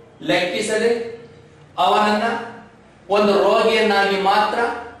ಲೆಕ್ಕಿಸದೆ ಅವನನ್ನ ಒಂದು ರೋಗಿಯನ್ನಾಗಿ ಮಾತ್ರ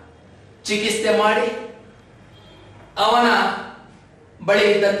ಚಿಕಿತ್ಸೆ ಮಾಡಿ ಅವನ ಬಳಿ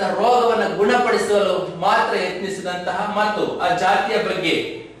ಇದ್ದಂತಹ ರೋಗವನ್ನು ಗುಣಪಡಿಸಲು ಮಾತ್ರ ಯತ್ನಿಸಿದಂತಹ, ಮತ್ತು ಆ ಜಾತಿಯ ಬಗ್ಗೆ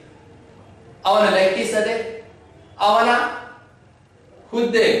ಅವನ ಲೆಕ್ಕಿಸದೆ ಅವನ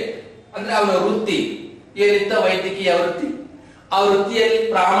ಹುದ್ದೆ ಅಂದ್ರೆ ಅವನ ವೃತ್ತಿ ಏನಿತ್ತ, ವೈದ್ಯಕೀಯ ವೃತ್ತಿ, ಆ ವೃತ್ತಿಯಲ್ಲಿ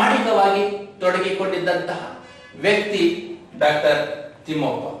ಪ್ರಾಮಾಣಿಕವಾಗಿ ತೊಡಗಿಕೊಂಡಿದ್ದಂತಹ ವ್ಯಕ್ತಿ ಡಾಕ್ಟರ್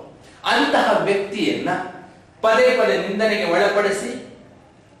ತಿಮ್ಮಪ್ಪ. ಅಂತಹ ವ್ಯಕ್ತಿಯನ್ನ ಪದೇ ಪದೇ ನಿಂದನೆಗೆ ಒಳಪಡಿಸಿ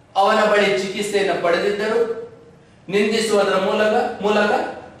ಅವನ ಬಳಿ ಚಿಕಿತ್ಸೆಯನ್ನು ಪಡೆದಿದ್ದರು. ನಿಂದಿಸುವುದರ ಮೂಲಕ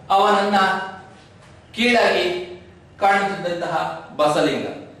ಅವನನ್ನ ಕೀಳಾಗಿ ಕಾಣುತ್ತಿದ್ದಂತಹ ಬಸಲಿಂಗ.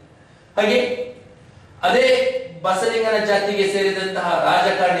 ಹಾಗೆ ಅದೇ ಬಸಲಿಂಗನ ಜಾತಿಗೆ ಸೇರಿದಂತಹ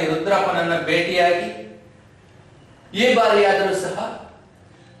ರಾಜಕಾರಣಿ ರುದ್ರಪ್ಪನನ್ನ ಭೇಟಿಯಾಗಿ, ಈ ಬಾರಿಯಾದರೂ ಸಹ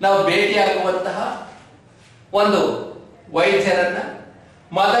ನಾವು ಭೇಟಿಯಾಗುವಂತಹ ಒಂದು ವೈದ್ಯರನ್ನ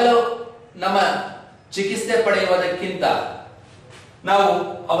ಮೊದಲು ನಮ್ಮ ಚಿಕಿತ್ಸೆ ಪಡೆಯುವುದಕ್ಕಿಂತ ನಾವು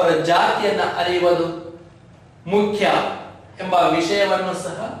ಅವರ ಜಾತಿಯನ್ನ ಅರಿಯುವುದು ಮುಖ್ಯ ಎಂಬ ವಿಷಯವನ್ನು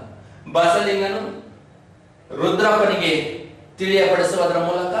ಸಹ ಬಸಲಿಂಗನು ರುದ್ರಪ್ಪನಿಗೆ ತಿಳಿಯಪಡಿಸುವುದರ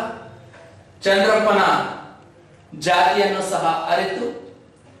ಮೂಲಕ ಚಂದ್ರಪ್ಪನ ಜಾತಿಯನ್ನು ಸಹ ಅರಿತು,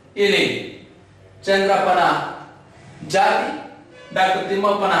 ಇಲ್ಲಿ ಚಂದ್ರಪ್ಪನ ಜಾತಿ ಡಾಕ್ಟರ್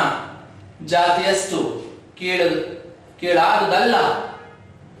ತಿಮ್ಮಪ್ಪನ ಜಾತಿಯಷ್ಟು ಕೀಳಾದುದಲ್ಲ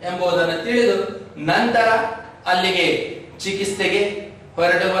ಎಂಬುದನ್ನು ತಿಳಿದು ನಂತರ ಅಲ್ಲಿಗೆ ಚಿಕಿತ್ಸೆಗೆ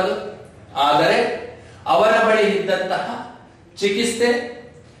ಹೊರಡುವುದು. ಆದರೆ ಅವನ ಬಳಿ ಇದ್ದಂತಹ ಚಿಕಿತ್ಸೆ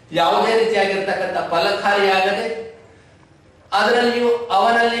ಯಾವುದೇ ರೀತಿಯಾಗಿರ್ತಕ್ಕಂಥ ಫಲಕಾರಿಯಾಗದೆ, ಅದರಲ್ಲಿಯೂ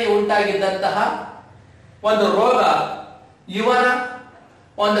ಅವನಲ್ಲಿ ಉಂಟಾಗಿದ್ದಂತಹ ಒಂದು ರೋಗ ಇವನ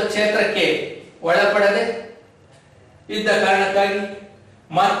ಒಂದು ಕ್ಷೇತ್ರಕ್ಕೆ ಒಳಪಡದೆ ಇದ್ದ ಕಾರಣಕ್ಕಾಗಿ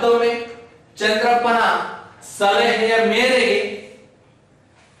ಮತ್ತೊಮ್ಮೆ ಚಂದ್ರಪ್ಪನ ಸಲಹೆಯ ಮೇರೆಗೆ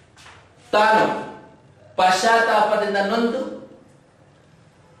ತಾನು ಪಶ್ಚಾತ್ತಾಪದಿಂದ ನೊಂದು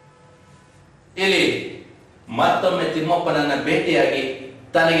ಇಲ್ಲಿ ಮತ್ತೊಮ್ಮೆ ತಿಮ್ಮಪ್ಪನನ್ನ ಭೇಟಿಯಾಗಿ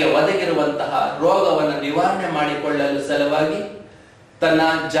ತನಗೆ ಒದಗಿರುವಂತಹ ರೋಗವನ್ನು ನಿವಾರಣೆ ಮಾಡಿಕೊಳ್ಳಲು ಸಲುವಾಗಿ ತನ್ನ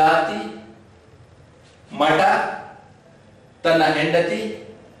ಜಾತಿ, ಮಠ, ತನ್ನ ಹೆಂಡತಿ,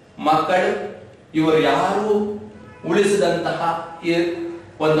 ಮಕ್ಕಳು ಇವರು ಯಾರೂ ಉಳಿಸಿದಂತಹ ಈ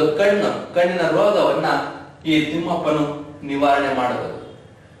ಒಂದು ಕಣ್ಣಿನ ರೋಗವನ್ನ ಈ ತಿಮ್ಮಪ್ಪನು ನಿವಾರಣೆ ಮಾಡುವುದು.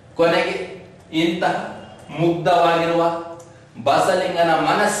 ಕೊನೆಗೆ ಇಂತಹ ಮುಗ್ಧವಾಗಿರುವ ಬಸಲಿಂಗನ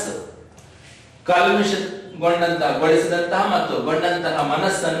ಮನಸ್ಸು ಗೊಳಿಸಿದಂತಹ ಮತ್ತು ಗೊಂಡಂತಹ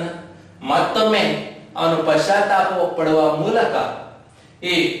ಮನಸ್ಸನ್ನು ಮತ್ತೊಮ್ಮೆ ಅವನು ಪಶ್ಚಾತ್ತಾಪ ಪಡುವ ಮೂಲಕ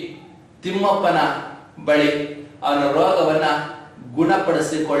ಈ ತಿಮ್ಮಪ್ಪನ ಬಳಿ ಅವನ ರೋಗವನ್ನ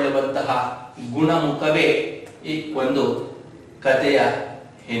ಗುಣಪಡಿಸಿಕೊಳ್ಳುವಂತಹ ಗುಣಮುಖವೇ ಈ ಒಂದು ಕಥೆಯ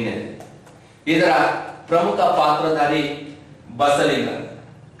ಹಿನ್ನೆಲೆ. ಇದರ ಪ್ರಮುಖ ಪಾತ್ರಧಾರಿ ಬಸಲಿಂಗ.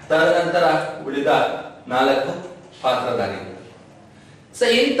 ತದನಂತರ ಉಳಿದ 4 ಪಾತ್ರಧಾರಿಗಳು.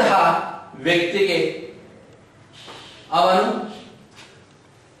 ಇಂತಹ ವ್ಯಕ್ತಿಗೆ ಅವನು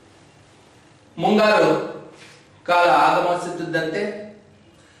ಮುಂಗಾರು ಕಾಲ ಆಗಮಿಸುತ್ತಿದ್ದಂತೆ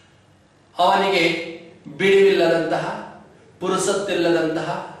ಅವನಿಗೆ ಬಿಡುವಿಲ್ಲದಂತಹ ಪುರುಸತ್ತಿಲ್ಲದಂತಹ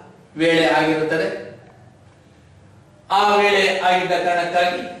ವೇಳೆ ಆಗಿರುತ್ತದೆ. ಆ ವೇಳೆ ಆಗಿದ್ದ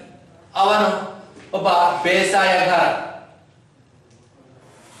ಕಾರಣಕ್ಕಾಗಿ ಅವನು ಒಬ್ಬ ಬೇಸಾಯಗಾರ.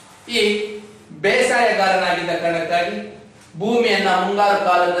 ಈ ಬೇಸಾಯಗಾರನಾಗಿದ್ದ ಕಾರಣಕ್ಕಾಗಿ ಭೂಮಿಯನ್ನ ಮುಂಗಾರು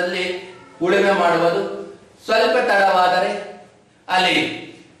ಕಾಲದಲ್ಲಿ ಉಳುಮೆ ಮಾಡುವುದು ಸ್ವಲ್ಪ ತಡವಾದರೆ ಅಲ್ಲಿ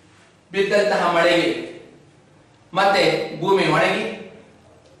ಬಿದ್ದಂತಹ ಮಳೆಗೆ ಮತ್ತೆ ಭೂಮಿ ಒಣಗಿ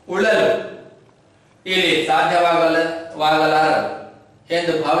ಉಳಲು ಇಲ್ಲಿ ಸಾಧ್ಯವಾಗಲಾರದು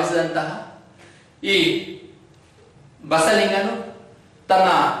ಎಂದು ಭಾವಿಸಿದಂತಹ ಈ ಬಸಲಿಂಗನು ತನ್ನ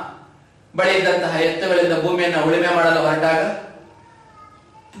ಬಳಿ ಇದ್ದಂತಹ ಎತ್ತುಗಳಿಂದ ಭೂಮಿಯನ್ನು ಉಳುಮೆ ಮಾಡಲು ಹೊರಟಾಗ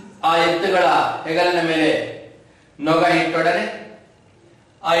ಆ ಎತ್ತುಗಳ ಹೆಗಲಿನ ಮೇಲೆ ನೊಗ ಇಟ್ಟೊಡನೆ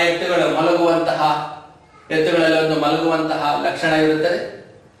ಆ ಎತ್ತುಗಳಲ್ಲಿ ಒಂದು ಮಲಗುವಂತಹ ಲಕ್ಷಣ ಇರುತ್ತದೆ.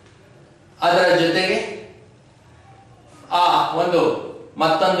 ಅದರ ಜೊತೆಗೆ ಆ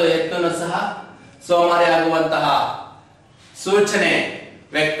ಮತ್ತೊಂದು ಎತ್ತನ್ನು ಸಹ ಸೋಮಾರಿ ಆಗುವಂತಹ ಸೂಚನೆ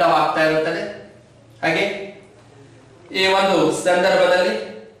ವ್ಯಕ್ತವಾಗ್ತಾ ಇರುತ್ತದೆ. ಹಾಗೆ ಈ ಒಂದು ಸಂದರ್ಭದಲ್ಲಿ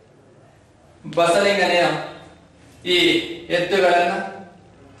ಬಸಲಿಂಗನ ಈ ಎತ್ತುಗಳನ್ನ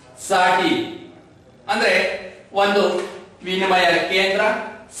ಸಾಟಿ ಅಂದ್ರೆ ಒಂದು ವಿನಿಮಯ ಕೇಂದ್ರ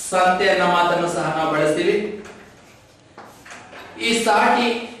ಸಂತೆ ಅನ್ನೋ ಮಾತನ್ನು ಸಹ ನಾವು ಬಳಸ್ತೀವಿ. ಈ ಸಾಟಿ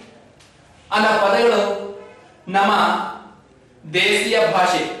ಅನ್ನೋ ಪದಗಳು ನಮ್ಮ ದೇಶೀಯ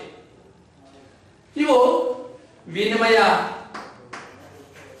ಭಾಷೆ. ಇವು ವಿನಿಮಯ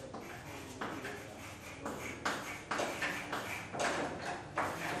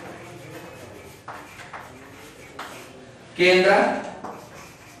ಕೇಂದ್ರ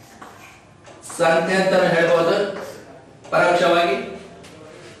ಸಂತೆ ಅಂತ ಹೇಳ್ಬೋದು ಪರೋಕ್ಷವಾಗಿ.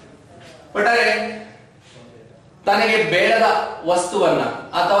 ಒಟ್ಟಾರೆ ತನಗೆ ಬೇಡದ ವಸ್ತುವನ್ನ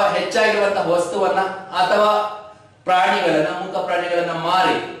ಅಥವಾ ಹೆಚ್ಚಾಗಿರುವಂತಹ ವಸ್ತುವನ್ನ ಅಥವಾ ಮೂಕ ಪ್ರಾಣಿಗಳನ್ನ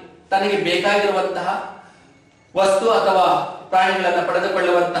ಮಾರಿ ತನಗೆ ಬೇಕಾಗಿರುವಂತಹ ವಸ್ತು ಅಥವಾ ಪ್ರಾಣಿಗಳನ್ನ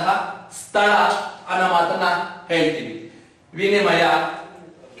ಪಡೆದುಕೊಳ್ಳುವಂತಹ ಸ್ಥಳ ಅನ್ನೋ ಮಾತನ್ನ ಹೇಳ್ತೀವಿ, ವಿನಿಮಯ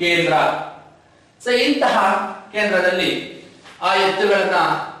ಕೇಂದ್ರ. ಇಂತಹ ಕೇಂದ್ರದಲ್ಲಿ ಆ ಎತ್ತುಗಳನ್ನ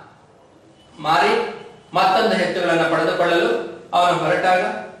ಮಾರಿ ಮತ್ತೊಂದು ಎತ್ತುಗಳನ್ನ ಪಡೆದುಕೊಳ್ಳಲು ಅವನು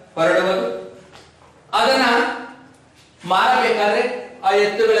ಹೊರಡುವುದು. ಅದನ್ನ ಮಾರಬೇಕಾದ್ರೆ ಆ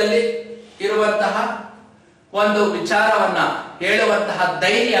ಎತ್ತುಗಳಲ್ಲಿ ಇರುವಂತಹ ಒಂದು ವಿಚಾರವನ್ನ ಹೇಳುವಂತಹ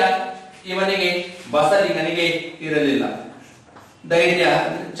ಧೈರ್ಯ ಇವನಿಗೆ ಬಸಲಿಂಗನಿಗೆ ಇರಲಿಲ್ಲ. ಧೈರ್ಯ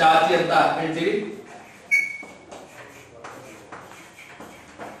ಛಾತಿ ಅಂತ ಹೇಳ್ತೀವಿ.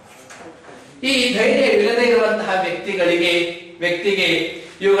 ಈ ಧೈರ್ಯ ಇಲ್ಲದೆ ಇರುವಂತಹ ವ್ಯಕ್ತಿಗೆ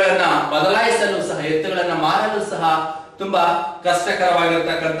ಇವುಗಳನ್ನ ಬದಲಾಯಿಸಲು ಸಹ ಎತ್ತುಗಳನ್ನ ಮಾರಲು ಸಹ ತುಂಬಾ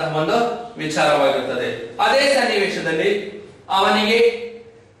ಕಷ್ಟಕರವಾಗಿರತಕ್ಕಂತಹ ಒಂದು ವಿಚಾರವಾಗಿರುತ್ತದೆ. ಅದೇ ಸನ್ನಿವೇಶದಲ್ಲಿ ಅವನಿಗೆ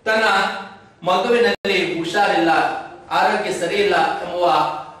ತನ್ನ ಮಗುವಿನಲ್ಲಿ ಹುಷಾರಿಲ್ಲ, ಆರೋಗ್ಯ ಸರಿ ಇಲ್ಲ ಎಂಬುವ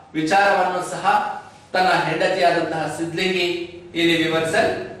ವಿಚಾರವನ್ನು ಸಹ ತನ್ನ ಹೆಂಡತಿಯಾದಂತಹ ಸಿದ್ಲಿಂಗಿ ಇಲ್ಲಿ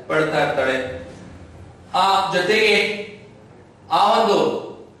ವಿವರಿಸಲ್ಪಡ್ತಾ ಇರ್ತಾಳೆ. ಆ ಜೊತೆಗೆ ಆ ಒಂದು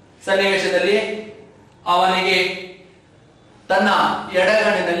ಸನ್ನಿವೇಶದಲ್ಲಿ ಅವನಿಗೆ ತನ್ನ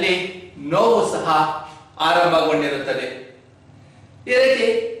ಎಡಗಣ್ಣಿನಲ್ಲಿ ನೋವು ಸಹ ಆರಂಭಗೊಂಡಿರುತ್ತದೆ. ಈ ರೀತಿ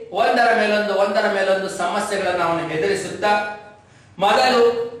ಒಂದರ ಮೇಲೊಂದು ಸಮಸ್ಯೆಗಳನ್ನು ಅವನು ಎದುರಿಸುತ್ತಾ ಮೊದಲು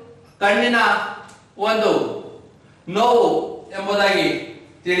ಕಣ್ಣಿನ ಒಂದು ನೋವು ಎಂಬುದಾಗಿ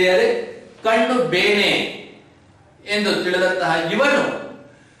ತಿಳಿಯದೆ ಕಣ್ಣು ಬೇನೆ ಎಂದು ತಿಳಿದಂತಹ ಇವನು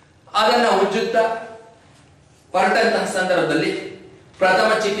ಅದನ್ನ ಉಜ್ಜುತ್ತಾ ಹೊರಟಂತಹ ಸಂದರ್ಭದಲ್ಲಿ ಪ್ರಥಮ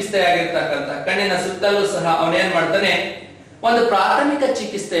ಚಿಕಿತ್ಸೆಯಾಗಿರ್ತಕ್ಕಂಥ ಕಣ್ಣಿನ ಸುತ್ತಲೂ ಸಹ ಅವನೇನ್ ಮಾಡ್ತಾನೆ, ಒಂದು ಪ್ರಾಥಮಿಕ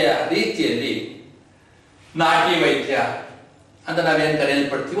ಚಿಕಿತ್ಸೆಯ ರೀತಿಯಲ್ಲಿ ನಾಟಿ ವೈದ್ಯ ಅಂತ ನಾವೇನ್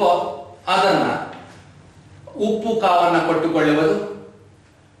ಕರೆಯಲ್ಪಡ್ತೀವೋ ಅದನ್ನ ಉಪ್ಪು ಕಾವನ್ನ ಕೊಟ್ಟುಕೊಳ್ಳುವುದು,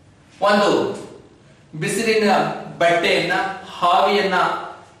 ಒಂದು ಬಿಸಿಲಿನ ಬಟ್ಟೆಯನ್ನ ಹಾವಿಯನ್ನ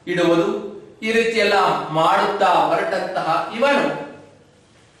ಇಡುವುದು, ಈ ರೀತಿಯೆಲ್ಲ ಮಾಡುತ್ತಾ ಹೊರಟಂತಹ ಇವನು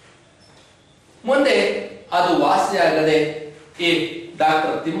ಮುಂದೆ ಅದು ವಾಸಿಯಾಗದೆ ಈ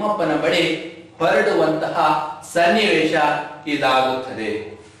ಡಾಕ್ಟರ್ ತಿಮ್ಮಪ್ಪನ ಬಳಿ ಹೊರಡುವಂತಹ ಸನ್ನಿವೇಶ ಇದಾಗುತ್ತದೆ.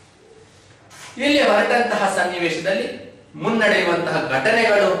 ಇಲ್ಲಿ ಹೊರಟಂತಹ ಸನ್ನಿವೇಶದಲ್ಲಿ ಮುನ್ನಡೆಯುವಂತಹ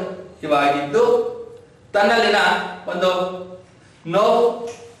ಘಟನೆಗಳು ಇವಾಗಿದ್ದು ತನ್ನಲ್ಲಿನ ಒಂದು ನೋವು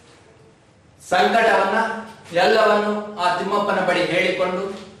ಸಂಕಟವನ್ನ ಎಲ್ಲವನ್ನು ಆ ತಿಮ್ಮಪ್ಪನ ಬಳಿ ಹೇಳಿಕೊಂಡು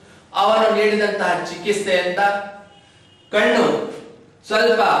ಅವನು ನೀಡಿದಂತಹ ಚಿಕಿತ್ಸೆಯಿಂದ ಕಣ್ಣು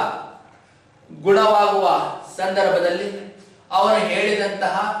ಸ್ವಲ್ಪ ಗುಣವಾಗುವ ಸಂದರ್ಭದಲ್ಲಿ ಅವನು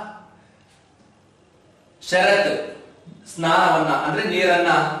ಹೇಳಿದಂತಹ ಷರತ್ತು ಸ್ನಾನವನ್ನ ಅಂದ್ರೆ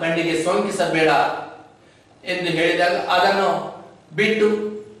ನೀರನ್ನ ಕಣ್ಣಿಗೆ ಸೋಂಕಿಸಬೇಡ ಎಂದು ಹೇಳಿದಾಗ ಅದನ್ನು ಬಿಟ್ಟು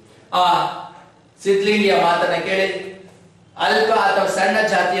ಆ ಸಿದ್ಲಿಂಗಿಯ ಮಾತನ್ನ ಕೇಳಿ ಅಲ್ಪ ಅಥವಾ ಸಣ್ಣ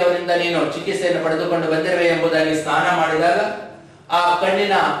ಜಾತಿಯವರಿಂದ ನೀನು ಚಿಕಿತ್ಸೆಯನ್ನು ಪಡೆದುಕೊಂಡು ಬಂದಿರುವೆ ಎಂಬುದಾಗಿ ಸ್ನಾನ ಮಾಡಿದಾಗ ಆ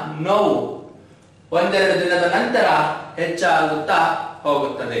ಕಣ್ಣಿನ ನೋವು ಒಂದೆರಡು ದಿನದ ನಂತರ ಹೆಚ್ಚಾಗುತ್ತಾ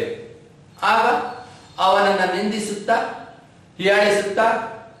ಹೋಗುತ್ತದೆ. ಆಗ ಅವನನ್ನ ನಿಂದಿಸುತ್ತಾ ಹೀಯಾಳಿಸುತ್ತಾ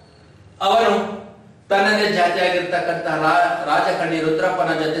ಅವನು ತನ್ನದೇ ಜಾತಿಯಾಗಿರ್ತಕ್ಕಂತಹ ರಾಜಕಣ್ಣಿ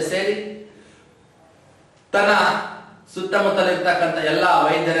ರುದ್ರಪ್ಪನ ಜೊತೆ ಸೇರಿ ತನ್ನ ಸುತ್ತಮುತ್ತಲಿರ್ತಕ್ಕಂಥ ಎಲ್ಲಾ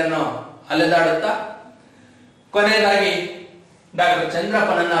ವೈದ್ಯರನ್ನು ಅಲೆದಾಡುತ್ತಾ ಕೊನೆಯದಾಗಿ ಡಾಕ್ಟರ್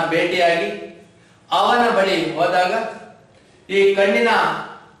ಚಂದ್ರಪ್ಪನನ್ನ ಭೇಟಿಯಾಗಿ ಅವನ ಬಳಿ ಹೋದಾಗ ಈ ಕಣ್ಣಿನ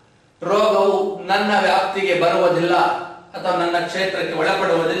ರೋಗವು ನನ್ನ ವ್ಯಾಪ್ತಿಗೆ ಬರುವುದಿಲ್ಲ ಅಥವಾ ನನ್ನ ಕ್ಷೇತ್ರಕ್ಕೆ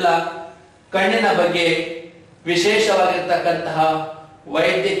ಒಳಪಡುವುದಿಲ್ಲ, ಕಣ್ಣಿನ ಬಗ್ಗೆ ವಿಶೇಷವಾಗಿರ್ತಕ್ಕಂತಹ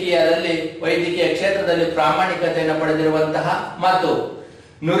ವೈದ್ಯಕೀಯ ಕ್ಷೇತ್ರದಲ್ಲಿ ಪ್ರಾಮಾಣಿಕತೆಯನ್ನು ಪಡೆದಿರುವಂತಹ ಮತ್ತು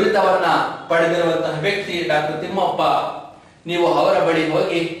ನುರಿತವನ್ನ ಪಡೆದಿರುವಂತಹ ವ್ಯಕ್ತಿ ಡಾಕ್ಟರ್ ತಿಮ್ಮಪ್ಪ, ನೀವು ಅವರ ಬಳಿ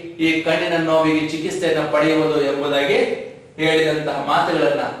ಹೋಗಿ ಈ ಕಣ್ಣಿನ ನೋವಿಗೆ ಚಿಕಿತ್ಸೆಯನ್ನು ಪಡೆಯುವುದು ಎಂಬುದಾಗಿ ಹೇಳಿದಂತಹ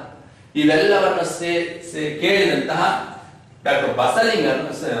ಮಾತುಗಳನ್ನ ಇವೆಲ್ಲವನ್ನು ಕೇಳಿದಂತಹ ಡಾಕ್ಟರ್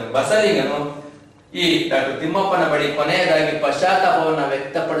ಬಸಲಿಂಗನು ಈ ಡಾಕ್ಟರ್ ತಿಮ್ಮಪ್ಪನ ಬಳಿ ಕೊನೆಯದಾಗಿ ಪಶ್ಚಾತ್ತಾಪವನ್ನ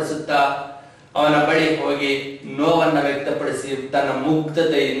ವ್ಯಕ್ತಪಡಿಸುತ್ತಾ ಅವನ ಬಳಿ ಹೋಗಿ ನೋವನ್ನ ವ್ಯಕ್ತಪಡಿಸಿ ತನ್ನ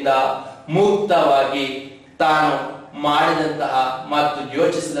ಮುಗ್ಧತೆಯಿಂದ ಮುಕ್ತವಾಗಿ ತಾನು ಮಾಡಿದಂತಹ ಮತ್ತು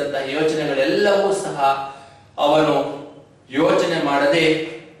ಯೋಚಿಸಿದಂತಹ ಯೋಚನೆಗಳೆಲ್ಲವೂ ಸಹ ಅವನು ಯೋಚನೆ ಮಾಡದೆ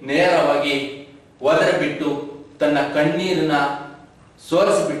ನೇರವಾಗಿ ಒದರಿಬಿಟ್ಟು ತನ್ನ ಕಣ್ಣೀರನ್ನ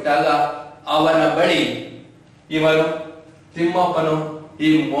ಸೋರಿಸಿಬಿಟ್ಟಾಗ ಅವನ ಬಳಿ ಇವನು ತಿಮ್ಮಪ್ಪನು ಈ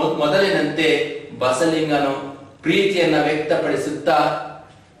ಮೊದಲಿನಂತೆ ಬಸಲಿಂಗನು ಪ್ರೀತಿಯನ್ನ ವ್ಯಕ್ತಪಡಿಸುತ್ತಾ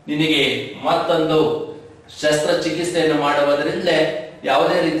ನಿನಗೆ ಮತ್ತೊಂದು ಶಸ್ತ್ರಚಿಕಿತ್ಸೆಯನ್ನು ಮಾಡುವುದರಿಂದಲೇ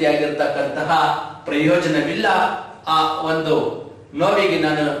ಯಾವುದೇ ರೀತಿಯಾಗಿರ್ತಕ್ಕಂತಹ ಪ್ರಯೋಜನವಿಲ್ಲ, ಆ ಒಂದು ನೋವಿಗೆ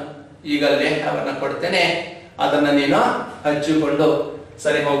ನಾನು ಈಗ ಲೇಹವನ್ನು ಕೊಡ್ತೇನೆ, ಅದನ್ನ ನೀನು ಹಚ್ಚಿಕೊಂಡು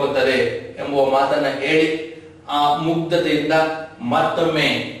ಸರಿ ಹೋಗುತ್ತದೆ ಎಂಬುವ ಮಾತನ್ನ ಹೇಳಿ ಆ ಮುಗ್ಧತೆಯಿಂದ ಮತ್ತೊಮ್ಮೆ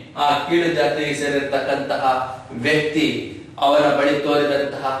ಆ ಕೀಳು ಜಾತಿಗೆ ಸೇರಿರ್ತಕ್ಕಂತಹ ವ್ಯಕ್ತಿ ಅವನ ಬಳಿ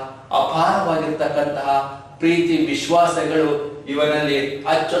ತೋರಿದಂತಹ ಅಪಾರವಾಗಿರ್ತಕ್ಕಂತಹ ಪ್ರೀತಿ ವಿಶ್ವಾಸಗಳು ಇವನಲ್ಲಿ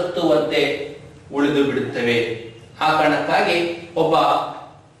ಅಚ್ಚೊತ್ತುವಂತೆ ಉಳಿದು ಬಿಡುತ್ತವೆ. ಆ ಕಾರಣಕ್ಕಾಗಿ ಒಬ್ಬ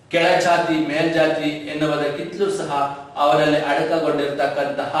ಕೆಳಜಾತಿ ಮೇಲ್ಜಾತಿ ಎನ್ನುವುದಕ್ಕಿಂತಲೂ ಸಹ ಅವರಲ್ಲಿ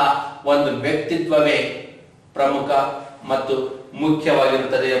ಅಡಕಗೊಂಡಿರ್ತಕ್ಕಂತಹ ಒಂದು ವ್ಯಕ್ತಿತ್ವವೇ ಪ್ರಮುಖ ಮತ್ತು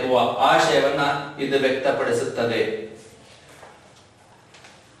ಮುಖ್ಯವಾಗಿರುತ್ತದೆ ಎಂಬುವ ಆಶಯವನ್ನ ಇದು ವ್ಯಕ್ತಪಡಿಸುತ್ತದೆ.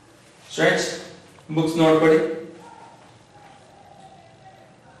 ಸ್ಟೂಡೆಂಟ್ಸ್, ಬುಕ್ಸ್ ನೋಡ್ಕೊಳ್ಳಿ.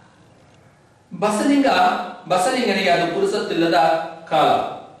 ಬಸಲಿಂಗನಿಗೆ ಅದು ಪುರುಸತ್ತಿಲ್ಲದ ಕಾಲ.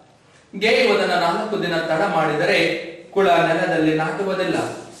 ಗೇಯುವುದನ್ನು 4 ದಿನ ತಡ ಮಾಡಿದರೆ ಕುಳ ನೆಲದಲ್ಲಿ ನಾಟುವುದಿಲ್ಲ.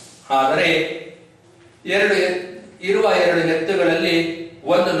 ಆದರೆ ಇರುವ 2 ಎತ್ತುಗಳಲ್ಲಿ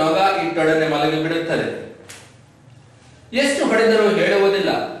ಒಂದು ನೊಗ ಇಟ್ಟೊಡನೆ ಮಲಗಿ ಬಿಡುತ್ತದೆ. ಎಷ್ಟು ಹೊಡೆದರೂ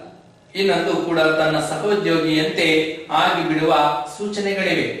ಹೇಳುವುದಿಲ್ಲ. ಇನ್ನೊಂದು ಕೂಡ ತನ್ನ ಸಹೋದ್ಯೋಗಿಯಂತೆ ಆಗಿ ಬಿಡುವ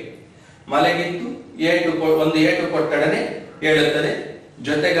ಸೂಚನೆಗಳಿವೆ. ಮಲಗಿದ್ದು ಒಂದು ಏಟು ಕೊಟ್ಟೊಡನೆ ಹೇಳುತ್ತದೆ.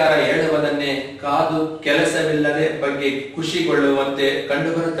 ಜೊತೆಗಾರ ಹೇಳುವುದನ್ನೇ ಕಾದು ಕೆಲಸವಿಲ್ಲದೆ ಬಗ್ಗೆ ಖುಷಿಗೊಳ್ಳುವಂತೆ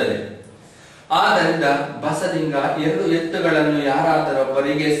ಕಂಡುಬರುತ್ತದೆ. ಆದ್ದರಿಂದ ಬಸಲಿಂಗ 2 ಎತ್ತುಗಳನ್ನು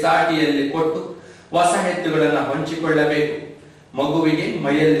ಯಾರಾದರೊಬ್ಬರಿಗೆ ಸಾಟಿಯಲ್ಲಿ ಕೊಟ್ಟು ಹೊಸ ಎತ್ತುಗಳನ್ನು ಹಂಚಿಕೊಳ್ಳಬೇಕು. ಮಗುವಿಗೆ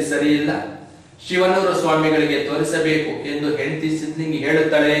ಮೈಯಲ್ಲಿ ಸರಿಯಿಲ್ಲ, ಶಿವನೂರು ಸ್ವಾಮಿಗಳಿಗೆ ತೋರಿಸಬೇಕು ಎಂದು ಹೆಂಡತಿ ಸಿದ್ಲಿಂಗಿ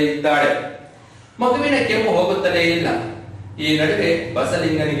ಹೇಳುತ್ತಲೇ ಇದ್ದಾಳೆ. ಮಗುವಿನ ಕೆಮ್ಮು ಹೋಗುತ್ತಲೇ ಇಲ್ಲ. ಈ ನಡುವೆ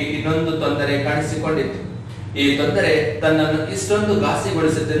ಬಸಲಿಂಗನಿಗೆ ಇನ್ನೊಂದು ತೊಂದರೆ ಕಾಣಿಸಿಕೊಂಡಿತ್ತು. ಈ ತೊಂದರೆ ತನ್ನನ್ನು ಇಷ್ಟೊಂದು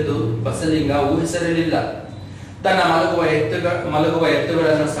ಘಾಸಿಗೊಳಿಸಿದ್ದೆಂದು ಬಸಲಿಂಗ ಊಹಿಸಿರಲಿಲ್ಲ. ತನ್ನ ಮಲಗುವ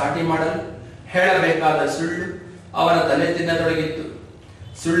ಎತ್ತುಗಳನ್ನು ಸಾಟಿ ಮಾಡಲು ಹೇಳಬೇಕಾದ ಸುಳ್ಳು ಅವನ ತಲೆ ತಿನ್ನತೊಡಗಿತ್ತು.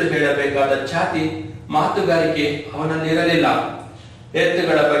 ಸುಳ್ಳು ಹೇಳಬೇಕಾದ ಛಾತಿ ಮಾತುಗಾರಿಕೆ ಅವನಲ್ಲಿರಲಿಲ್ಲ.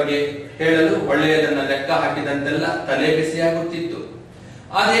 ಎತ್ತುಗಳ ಬಗ್ಗೆ ಹೇಳಲು ಒಳ್ಳೆಯದನ್ನ ಲೆಕ್ಕ ಹಾಕಿದಂತೆಲ್ಲ ತಲೆ ಬಿಸಿಯಾಗುತ್ತಿತ್ತು.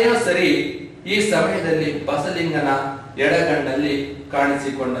 ಅದೇನೋ ಸರಿ, ಈ ಸಮಯದಲ್ಲಿ ಬಸಲಿಂಗನ ಎಡಗಣ್ಣಲ್ಲಿ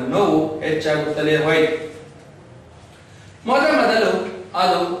ಕಾಣಿಸಿಕೊಂಡ ನೋವು ಹೆಚ್ಚಾಗುತ್ತಲೇ ಹೋಯಿತು. ಮೊದಲು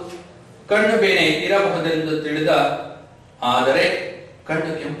ಅದು ಕಣ್ಣು ಬೇನೆ ಇರಬಹುದೆಂದು ತಿಳಿದ, ಆದರೆ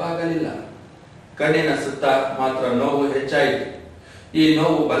ಕಣ್ಣು ಕೆಂಪಾಗಲಿಲ್ಲ. ಕಣ್ಣಿನ ಸುತ್ತ ಮಾತ್ರ ನೋವು ಹೆಚ್ಚಾಯಿತು. ಈ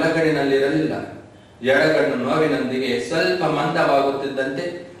ನೋವು ಬಲಗಣ್ಣಿನಲ್ಲಿರಲಿಲ್ಲ. ಎಡಗಣ್ಣು ನೋವಿನೊಂದಿಗೆ ಸ್ವಲ್ಪ ಮಂದವಾಗುತ್ತಿದ್ದಂತೆ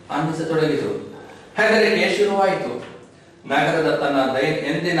ಅನ್ನಿಸತೊಡಗಿತು. ಹೆದರಿಕೆ ಶುರುವಾಯಿತು. ನಗರದ ತನ್ನ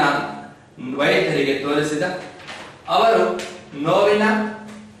ಎಂದಿನ ವೈದ್ಯರಿಗೆ ತೋರಿಸಿದ. ಅವರು ನೋವಿನ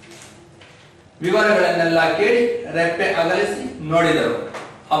ವಿವರಗಳನ್ನೆಲ್ಲ ಕೇಳಿ ರೆಪ್ಪೆ ಅಗಲಿಸಿ ನೋಡಿದರು.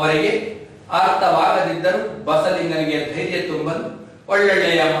 ಅವರಿಗೆ ಅರ್ಥವಾಗದಿದ್ದರೂ ಬಸಲಿಂಗನಿಗೆ ಧೈರ್ಯ ತುಂಬಲು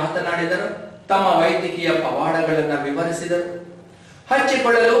ಒಳ್ಳೊಳ್ಳೆಯ ಮಾತನಾಡಿದರು. ತಮ್ಮ ವೈದ್ಯಕೀಯ ಪವಾಡಗಳನ್ನು ವಿವರಿಸಿದರು.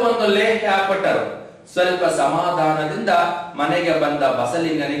 ಹಚ್ಚಿಕೊಳ್ಳಲು ಒಂದು ಲೇಹ್ಯ ಕೊಟ್ಟರು. ಸ್ವಲ್ಪ ಸಮಾಧಾನದಿಂದ ಮನೆಗೆ ಬಂದ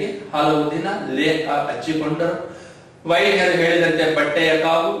ಬಸಲಿಂಗನಿಗೆ ಹಲವು ದಿನ ಲೇಹ ಹಚ್ಚಿಕೊಂಡರು. ವೈದ್ಯರು ಹೇಳಿದಂತೆ ಬಟ್ಟೆಯ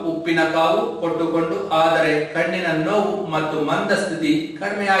ಕಾವು, ಉಪ್ಪಿನ ಕಾವು ಕೊಟ್ಟುಕೊಂಡು, ಆದರೆ ಕಣ್ಣಿನ ನೋವು ಮತ್ತು ಮಂದಸ್ಥಿತಿ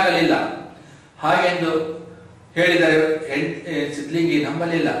ಕಡಿಮೆಯಾಗಲಿಲ್ಲ. ಹಾಗೆಂದು ಹೇಳಿದರೆ ಸಿದ್ಲಿಂಗಿ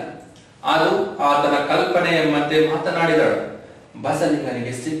ನಂಬಲಿಲ್ಲ. ಅದು ಆತನ ಕಲ್ಪನೆ ಎಂಬಂತೆ ಮಾತನಾಡಿದಳು.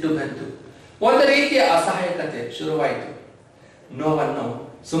 ಬಸಲಿಂಗನಿಗೆ ಸಿಟ್ಟು ಬಂತು. ಒಂದು ರೀತಿಯ ಅಸಹಾಯಕತೆ ಶುರುವಾಯಿತು. ನೋವನ್ನು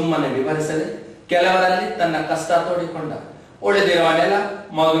ಸುಮ್ಮನೆ ವಿವರಿಸದೆ ಕೆಲವರಲ್ಲಿ ತನ್ನ ಕಷ್ಟ ತೋಡಿಕೊಂಡ. ಉಳಿದಿರುವ ನೆಲ,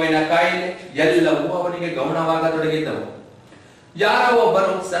 ಮಗುವಿನ ಕಾಯಿಲೆ ಎಲ್ಲವೂ ಅವನಿಗೆ ಗೌಣವಾಗತೊಡಗಿದ್ದವು. ಯಾರೋ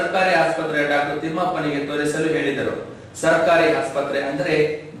ಒಬ್ಬರು ಸರ್ಕಾರಿ ಆಸ್ಪತ್ರೆಯ ಡಾಕ್ಟರ್ ತಿಮ್ಮಪ್ಪನಿಗೆ ತೋರಿಸಲು ಹೇಳಿದರು. ಸರ್ಕಾರಿ ಆಸ್ಪತ್ರೆ ಅಂದರೆ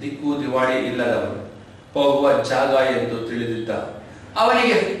ದಿಕ್ಕು ದಿವಾಳಿ ಇಲ್ಲದವರು ಹೋಗುವ ಜಾಗ ಎಂದು ತಿಳಿದಿದ್ದ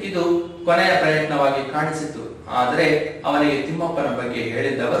ಅವನಿಗೆ ಇದು ಕೊನೆಯ ಪ್ರಯತ್ನವಾಗಿ ಕಾಣಿಸಿತು. ಆದರೆ ಅವನಿಗೆ ತಿಮ್ಮಪ್ಪನ ಬಗ್ಗೆ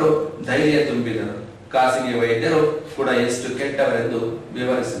ಹೇಳಿದ್ದವರು ಧೈರ್ಯ ತುಂಬಿದರು. ಖಾಸಗಿ ವೈದ್ಯರು ಕೂಡ ಎಷ್ಟು ಕೆಟ್ಟವರೆಂದು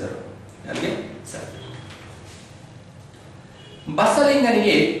ವಿವರಿಸಿದರು. ಅಲ್ಲಿ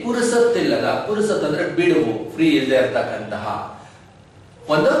ಬಸಲಿಂಗನಿಗೆ ಪುರುಸತ್ತಿಲ್ಲದ, ಪುರುಸತ್ ಅಂದ್ರೆ ಬಿಡುವು, ಫ್ರೀ ಇಲ್ಲದೆ ಇರ್ತಕ್ಕಂತಹ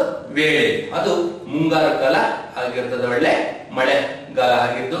ಒಂದು ವೇಳೆ. ಅದು ಮುಂಗಾರು ಕಾಲ ಆಗಿರ್ತದೆ, ಒಳ್ಳೆ ಮಳೆಗಾಲ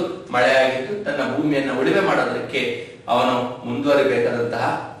ಆಗಿದ್ದು, ಮಳೆ ಆಗಿದ್ದು, ತನ್ನ ಭೂಮಿಯನ್ನು ಉಳುಮೆ ಮಾಡೋದಕ್ಕೆ ಅವನು ಮುಂದುವರಿಬೇಕಾದಂತಹ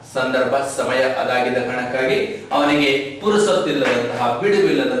ಸಂದರ್ಭ, ಸಮಯ ಅದಾಗಿದ್ದ ಕಾರಣಕ್ಕಾಗಿ ಅವನಿಗೆ ಪುರುಸೊತ್ತಿಲ್ಲದಂತಹ,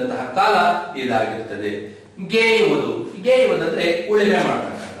 ಬಿಡುವಿಲ್ಲದಂತಹ ಕಾಲ ಇದಾಗಿರ್ತದೆ. ಗೇಯುವುದು, ಗೇಯುವುದಂದ್ರೆ ಉಳುಮೆ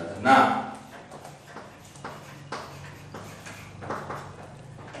ಮಾಡತಕ್ಕಂಥದನ್ನ.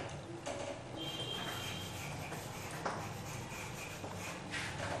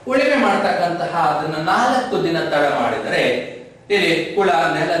 ಉಳುಮೆ ಮಾಡತಕ್ಕಂತಹ ಅದನ್ನ 4 ದಿನ ತಡ ಮಾಡಿದರೆ, ಇಲ್ಲಿ ಕುಳ,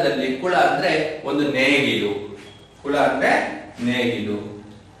 ನೆಲದಲ್ಲಿ ಕುಳ ಅಂದ್ರೆ ಒಂದು ನೇಗಿಲು. ಕುಳ ಅಂದ್ರೆ ನೇಗಿಲು.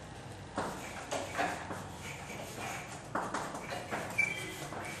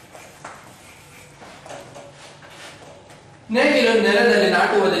 ನೇಗಿಲು ನೆಲದಲ್ಲಿ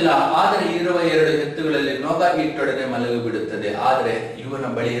ನಾಟುವುದಿಲ್ಲ. ಆದರೆ ಇರುವ 2 ಎತ್ತುಗಳಲ್ಲಿ ನೊಗ ಇಟ್ಟೊಡನೆ ಮಲಗಿ ಬಿಡುತ್ತದೆ. ಆದರೆ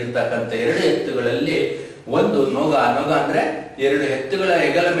ಇವನ ಬಳಿ ಇರ್ತಕ್ಕಂಥ 2 ಎತ್ತುಗಳಲ್ಲಿ ಒಂದು ನೊಗ ಅಂದ್ರೆ 2 ಎತ್ತುಗಳ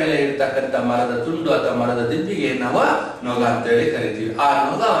ಹೆಗಲ ಮೇಲೆ ಇರ್ತಕ್ಕಂಥ ಮರದ ತುಂಡು ಅಥವಾ ಮರದ ದಿಂಬಿಗೆ ನಾವು ನೊಗ ಅಂತ ಹೇಳಿ ಕರಿತೀವಿ. ಆ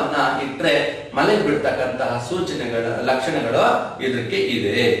ನೊಗವನ್ನ ಇಟ್ರೆ ಮಲಗಿ ಬಿಡ್ತಕ್ಕಂತಹ ಸೂಚನೆಗಳ, ಲಕ್ಷಣಗಳು ಇದಕ್ಕೆ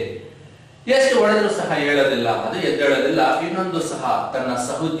ಇದೆ. ಎಷ್ಟು ಹೊಡೆದ್ರು ಸಹ ಹೇಳೋದಿಲ್ಲ, ಅದು ಎದ್ದೇಳೋದಿಲ್ಲ. ಇನ್ನೊಂದು ಸಹ ತನ್ನ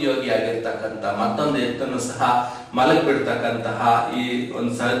ಸಹೋದ್ಯೋಗಿ ಆಗಿರ್ತಕ್ಕಂಥ ಮತ್ತೊಂದು ಎತ್ತನ್ನು ಸಹ ಮಲಗಿ ಬಿಡ್ತಕ್ಕಂತಹ ಈ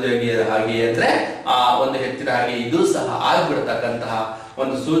ಒಂದು ಸಹೋದ್ಯೋಗಿ ಹಾಗೆ ಅಂದ್ರೆ ಆ ಒಂದು ಎತ್ತಿನ ಹಾಗೆ ಇದು ಸಹ ಆಗ್ಬಿಡ್ತಕ್ಕಂತಹ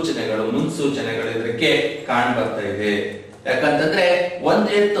ಒಂದು ಸೂಚನೆಗಳು, ಮುನ್ಸೂಚನೆಗಳು ಇದಕ್ಕೆ ಕಾಣ್ ಬರ್ತಾ ಇದೆ. ಯಾಕಂತಂದ್ರೆ ಒಂದು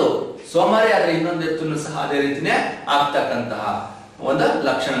ಎತ್ತು ಸೋಮಾರಿ ಆದ್ರೆ ಇನ್ನೊಂದು ಎತ್ತನ್ನು ಸಹ ಅದೇ ರೀತಿನೇ ಆಗ್ತಕ್ಕಂತಹ ಒಂದು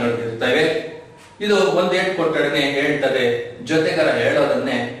ಲಕ್ಷಣಗಳು ಇರ್ತವೆ. ಇದು ಒಂದು ಏಟ್ ಕೊಟ್ಟಡನೆ ಹೇಳ್ತದೆ. ಜೊತೆಗರ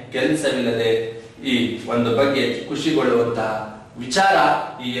ಹೇಳೋದನ್ನೇ ಕೆಲಸವಿಲ್ಲದೆ ಈ ಒಂದು ಬಗ್ಗೆ ಖುಷಿಗೊಳ್ಳುವಂತಹ ವಿಚಾರ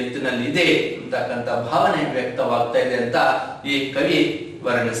ಈ ಎತ್ತಿನಲ್ಲಿ ಇದೆ ಅಂತಕ್ಕಂಥ ಭಾವನೆ ವ್ಯಕ್ತವಾಗ್ತಾ ಇದೆ ಅಂತ ಈ ಕವಿ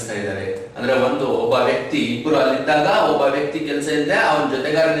ವರ್ಣಿಸ್ತಾ ಇದ್ದಾರೆ. ಅಂದ್ರೆ ಒಬ್ಬ ವ್ಯಕ್ತಿ, ಇಬ್ಬರು ಅಲ್ಲಿದ್ದಾಗ ಒಬ್ಬ ವ್ಯಕ್ತಿ ಕೆಲಸ ಇಲ್ಲದೆ ಅವನ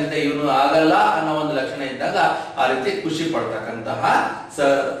ಜೊತೆಗಾರನಿಂದ ಇವನು ಆಗಲ್ಲ ಅನ್ನೋ ಒಂದು ಲಕ್ಷಣ ಇದ್ದಾಗ ಆ ರೀತಿ ಖುಷಿ ಪಡ್ತಕ್ಕಂತಹ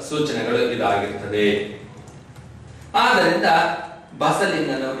ಸೂಚನೆಗಳು ಇದಾಗಿರ್ತದೆ. ಆದ್ದರಿಂದ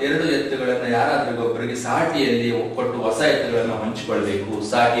ಬಸಲಿಂಗನು 2 ಎತ್ತುಗಳನ್ನ ಯಾರಾದ್ರೂ ಒಬ್ಬರಿಗೆ ಸಾಟಿಯಲ್ಲಿ ಕೊಟ್ಟು ಹೊಸ ಎತ್ತುಗಳನ್ನು ಹಂಚಿಕೊಳ್ಬೇಕು.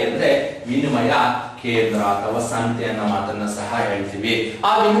 ಸಾಟಿ ಅಂದ್ರೆ ವಿನಿಮಯ ಕೇಂದ್ರ ಅಥವಾ ಸಂತೆ ಅನ್ನೋ ಮಾತನ್ನ ಸಹ ಹೇಳ್ತೀವಿ.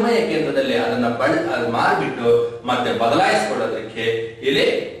 ಆ ವಿನಿಮಯ ಕೇಂದ್ರದಲ್ಲಿ ಅದನ್ನ ಮಾರ್ಬಿಟ್ಟು ಮತ್ತೆ ಬದಲಾಯಿಸಿಕೊಳ್ಳೋದಕ್ಕೆ ಇಲ್ಲಿ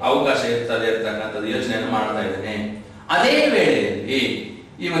ಅವಕಾಶ ಇರ್ತದೆ ಇರ್ತಕ್ಕಂಥದ್ದು ಯೋಚನೆಯನ್ನು ಮಾಡ್ತಾ ಇದ್ದೇನೆ. ಅದೇ ವೇಳೆಯಲ್ಲಿ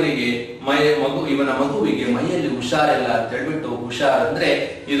ಇವನ ಮಗುವಿಗೆ ಮೈಯಲ್ಲಿ ಹುಷಾರಿಲ್ಲ ಅಂತ ಹೇಳ್ಬಿಟ್ಟು, ಹುಷಾರ್ ಅಂದ್ರೆ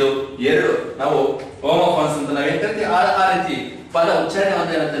ಇದು 2 ನಾವು ಹೋಮೋಫಾನ್ಸ್ ಅಂತ ನಾವ್ ಏನ್ ಕರಿತೀವಿ ಆ ರೀತಿ ಪದ ಉಚ್ಚಾರಣೆ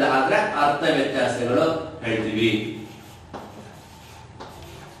ಒಂದೇ ಇರುತ್ತಲ್ಲ, ಆದ್ರೆ ಅರ್ಥ ವ್ಯತ್ಯಾಸಗಳು ಹೇಳ್ತೀವಿ.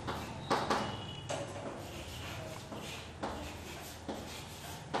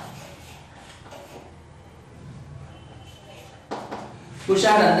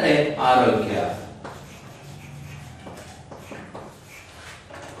 ಹುಷಾರ್ ಅಂದ್ರೆ ಆರೋಗ್ಯ,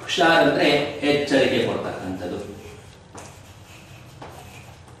 ಹುಷಾರ್ ಅಂದ್ರೆ ಎಚ್ಚರಿಕೆ ಕೊಡ್ತಕ್ಕಂಥದ್ದು.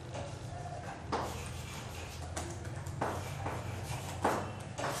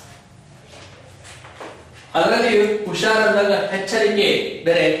 ಅದರಲ್ಲಿ ಹುಷಾರಾದಾಗ ಎಚ್ಚರಿಕೆ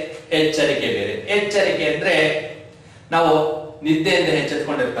ಬೇರೆ, ಎಚ್ಚರಿಕೆ ಬೇರೆ. ಎಚ್ಚರಿಕೆ ಅಂದ್ರೆ ನಾವು ನಿದ್ದೆಯಿಂದ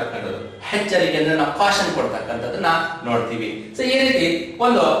ಎಚ್ಚೆತ್ಕೊಂಡಿರ್ತಕ್ಕಂಥದ್ದು, ಎಚ್ಚರಿಕೆ ಅಂದ್ರೆ ನಾವು ಕಾಷನ್ ಕೊಡ್ತಕ್ಕಂಥದ್ದನ್ನ ನೋಡ್ತೀವಿ. ಸೊ ಈ ರೀತಿ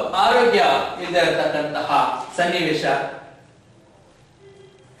ಒಂದು ಆರೋಗ್ಯ ಇಲ್ಲದೆ ಇರತಕ್ಕಂತಹ ಸನ್ನಿವೇಶ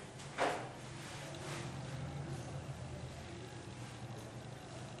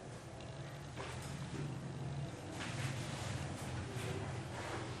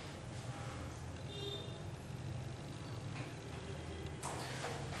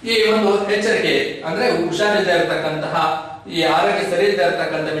ಈ ಒಂದು ಎಚ್ಚರಿಕೆ ಅಂದ್ರೆ ಹುಷಾರಿಲ್ಲದೆ ಇರತಕ್ಕಂತಹ, ಈ ಆರೋಗ್ಯ ಸರಿ ಇಲ್ಲದೆ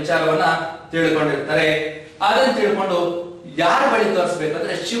ಇರತಕ್ಕಂತ ವಿಚಾರವನ್ನ ತಿಳ್ಕೊಂಡಿರ್ತಾರೆ. ಅದನ್ನು ತಿಳ್ಕೊಂಡು ಯಾರ ಬಳಿ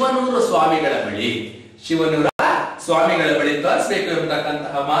ತೋರಿಸ್ಬೇಕಂದ್ರೆ ಶಿವನೂರು ಸ್ವಾಮಿಗಳ ಬಳಿ, ಶಿವನೂರ ಸ್ವಾಮಿಗಳ ಬಳಿ ತೋರಿಸ್ಬೇಕು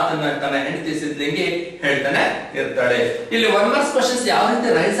ಇರತಕ್ಕಂತಹ ಮಾತನ್ನ ತನ್ನ ಹೆಂಡತಿ ಸಿದ್ಲಿಂಗಿ ಹೇಳ್ತಾನೆ ಇರ್ತಾಳೆ. ಇಲ್ಲಿ 1 ಮಾರ್ಕ್ಸ್ ಕ್ವಶನ್ಸ್ ಯಾವ ರೀತಿ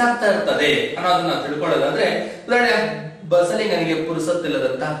ರೈಸ್ ಆಗ್ತಾ ಇರ್ತದೆ ಅನ್ನೋದನ್ನ ತಿಳ್ಕೊಳ್ಳೋದಾದ್ರೆ, ಉದಾಹರಣೆ ಬಸಲಿಂಗನಿಗೆ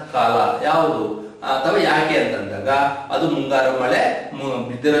ಪುರುಸತ್ತಿಲ್ಲದಂತಹ ಕಾಲ ಯಾವುದು ಅಥವಾ ಯಾಕೆ ಅಂತಂದಾಗ ಅದು ಮುಂಗಾರು ಮಳೆ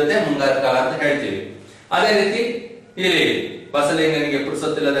ಬಿದ್ದಿರುತ್ತೆ, ಮುಂಗಾರು ಕಾಲ ಅಂತ ಹೇಳ್ತೀವಿ. ಅದೇ ರೀತಿ ಇಲ್ಲಿ ಬಸಲಿಂಗನಿಗೆ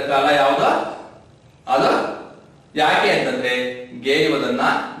ಪುರುಸತ್ತಿಲ್ಲದ ಕಾಲ ಯಾವುದು, ಅದು ಯಾಕೆ ಅಂತಂದ್ರೆ ಗೇಯುವುದನ್ನ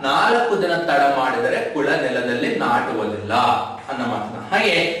 4 ದಿನ ತಡ ಮಾಡಿದರೆ ಕುಳ ನೆಲದಲ್ಲಿ ನಾಟುವುದಿಲ್ಲ ಅನ್ನೋ ಮಾತನ್ನ.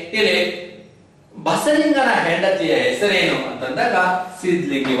 ಹಾಗೆ ಇಲ್ಲಿ ಬಸಲಿಂಗನ ಹೆಂಡತಿಯ ಹೆಸರೇನು ಅಂತಂದಾಗ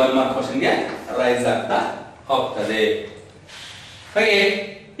ಸಿದ್ಲಿಂಗಿ 1 ಮಾರ್ಕ್ ಕ್ವಶನ್ಗೆ ರೈಸ್ ಆಗ್ತಾ ಹೋಗ್ತದೆ. ಹಾಗೆ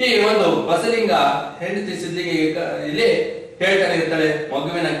ಈ ಒಂದು ಬಸಲಿಂಗ ಹೆಂಡತಿ ಸಿದ್ಲಿಂಗಿ ಇಲ್ಲಿ ಹೇಳ್ತಾನೆ ಇರ್ತಾಳೆ,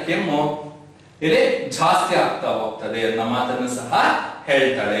 ಮಗುವಿನ ಕೆಮ್ಮು ಇಲ್ಲಿ ಜಾಸ್ತಿ ಆಗ್ತಾ ಹೋಗ್ತದೆ ಅನ್ನೋ ಮಾತನ್ನು ಸಹ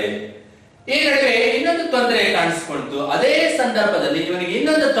ಹೇಳ್ತಾಳೆ. ಈ ನಡುವೆ ಇನ್ನೊಂದು ತೊಂದರೆ ಕಾಣಿಸ್ಕೊಳ್ತು. ಅದೇ ಸಂದರ್ಭದಲ್ಲಿ ಇವನಿಗೆ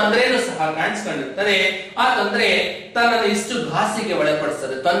ಇನ್ನೊಂದು ತೊಂದರೆಯನ್ನು ಸಹ ಕಾಣಿಸ್ಕೊಂಡಿರ್ತಾರೆ. ಆ ತೊಂದರೆ ತನ್ನನ್ನು ಇಷ್ಟು ಘಾಸಿಗೆ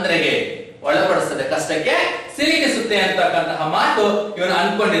ಒಳಪಡಿಸ್ತದೆ, ತೊಂದರೆಗೆ ಒಳಪಡಿಸ್ತದೆ, ಕಷ್ಟಕ್ಕೆ ಸಿಲುಕಿಸುತ್ತೆ ಅಂತಕ್ಕಂತಹ ಮಾತು ಇವನು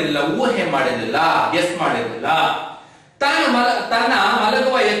ಅನ್ಕೊಂಡಿರಲಿಲ್ಲ, ಊಹೆ ಮಾಡಿರಲಿಲ್ಲ, ಗೆಸ್ ಮಾಡಿರಲಿಲ್ಲ. ತನ್ನ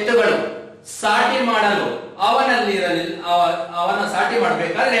ಮಲಗುವ ಎತ್ತುಗಳು ಸಾಟಿ ಮಾಡಲು ಅವನಲ್ಲಿ ಇರಲಿಲ್ಲ, ಅವನ ಸಾಟಿ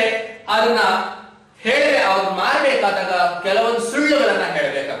ಮಾಡ್ಬೇಕಾದ್ರೆ ಅದನ್ನ ಅವ್ರು ಮಾರ್ಬೇಕಾದಾಗ ಕೆಲವೊಂದು ಸುಳ್ಳುಗಳನ್ನ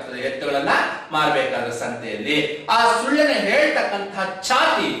ಹೇಳಬೇಕಾಗ್ತದೆ. ಎತ್ತುಗಳನ್ನ ಮಾರ್ಬೇಕಾದ್ರೆ ಸಂತೆಯಲ್ಲಿ ಆ ಸುಳ್ಳನ್ನ ಹೇಳ್ತಕ್ಕಂತಹ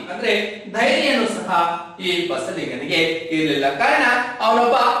ಛಾತಿ ಅಂದ್ರೆ ಧೈರ್ಯನು ಸಹ ಈ ಬಸಲಿಂಗನಿಗೆ ಇರಲಿಲ್ಲ. ಕಾರಣ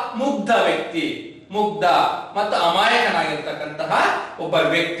ಅವನೊಬ್ಬ ಮುಗ್ಧ ವ್ಯಕ್ತಿ, ಮುಗ್ಧ ಮತ್ತು ಅಮಾಯಕನಾಗಿರ್ತಕ್ಕಂತಹ ಒಬ್ಬ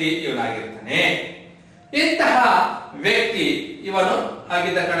ವ್ಯಕ್ತಿ ಇವನಾಗಿರ್ತಾನೆ. ಇಂತಹ ವ್ಯಕ್ತಿ ಇವನು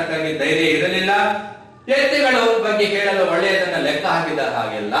ಆಗಿದ್ದ ಕಾರಣಕ್ಕಾಗಿ ಧೈರ್ಯ ಇರಲಿಲ್ಲ. ಎತ್ತುಗಳ ಬಗ್ಗೆ ಹೇಳಲು ಒಳ್ಳೆಯದನ್ನ ಲೆಕ್ಕ ಹಾಕಿದ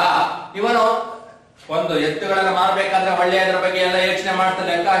ಹಾಗೆಲ್ಲ ಇವನು ಒಂದು ಎತ್ತುಗಳನ್ನ ಮಾರ್ಬೇಕಾದ್ರೆ ಒಳ್ಳೆಯದ್ರ ಬಗ್ಗೆ ಎಲ್ಲ ಯೋಚನೆ ಮಾಡ್ತಾ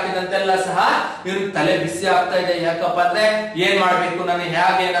ಲೆಕ್ಕ ಹಾಕಿದಂತೆಲ್ಲ ಸಹ ಇವ್ರಿಗೆ ತಲೆ ಬಿಸಿ ಆಗ್ತಾ ಇದೆ. ಯಾಕಪ್ಪ ಅಂದ್ರೆ ಏನ್ ಮಾಡ್ಬೇಕು, ನನಗೆ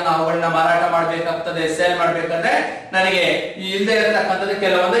ಹೇಗೆ ನಾನು ಅವುಗಳನ್ನ ಮಾರಾಟ ಮಾಡ್ಬೇಕಾಗ್ತದೆ, ಸೇಲ್ ಮಾಡ್ಬೇಕಂದ್ರೆ ನನಗೆ ಇಲ್ಲದೆ ಇರತಕ್ಕಂಥದ್ದು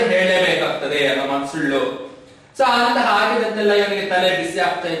ಕೆಲವೊಂದು ಹೇಳಲೇಬೇಕಾಗ್ತದೆ ಅನ್ನೋ ಸುಳ್ಳು. ಸೊ ಅಂತ ಆಗಿದಂತೆಲ್ಲ ಇವನಿಗೆ ತಲೆ ಬಿಸಿ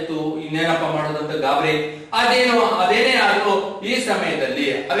ಆಗ್ತಾ ಇತ್ತು. ಇನ್ನೇನಪ್ಪ ಮಾಡೋದಂತ ಗಾಬರಿ. ಅದೇನೇ ಆದ್ರೂ ಈ ಸಮಯದಲ್ಲಿ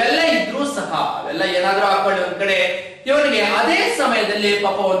ಅವೆಲ್ಲ ಇದ್ರೂ ಸಹ ಅವೆಲ್ಲ ಏನಾದ್ರೂ ಹಾಕೊಳ್ಳಿ ಒಂದ್ ಕಡೆ, ಇವನಿಗೆ ಅದೇ ಸಮಯದಲ್ಲಿ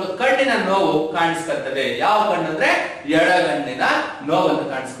ಪಾಪ ಒಂದು ಕಣ್ಣಿನ ನೋವು ಕಾಣಿಸ್ಕೊಳ್ತದೆ. ಯಾವ ಕಣ್ಣಂದ್ರೆ ಎಡಗಣ್ಣಿನ ನೋವನ್ನು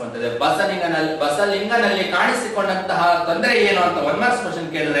ಕಾಣಿಸ್ಕೊಳ್ತದೆ. ಬಸಲಿಂಗನಲ್ಲಿ ಕಾಣಿಸಿಕೊಂಡಂತಹ ತೊಂದರೆ ಏನು ಅಂತ 1 ಮಾರ್ಕ್ಸ್ ಕ್ವಶನ್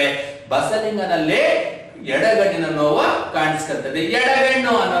ಕೇಳಿದ್ರೆ ಬಸಲಿಂಗನಲ್ಲಿ ಎಡಗಣ್ಣಿನ ನೋವು ಕಾಣಿಸ್ಕೊಳ್ತದೆ.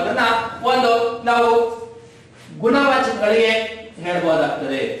 ಎಡಗಣ್ಣು ಅನ್ನೋದನ್ನ ಒಂದು ನಾವು ಗುಣವಾಚಕಗಳಿಗೆ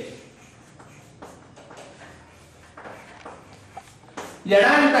ಹೇಳ್ಬೋದಾಗ್ತದೆ. ಎಡ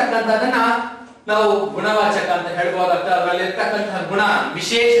ಅಂತಕ್ಕಂಥದನ್ನ ನಾವು ಗುಣವಾಚಕ ಅಂತ ಹೇಳ್ಬೋದಾಗ್ತದೆ. ಅದರಲ್ಲಿ ಇರ್ತಕ್ಕಂತಹ ಗುಣ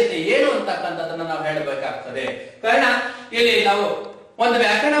ವಿಶೇಷತೆ ಏನು ಅಂತಕ್ಕಂಥದನ್ನ ನಾವು ಹೇಳಬೇಕಾಗ್ತದೆ. ಕಾರಣ ಇಲ್ಲಿ ನಾವು ಒಂದು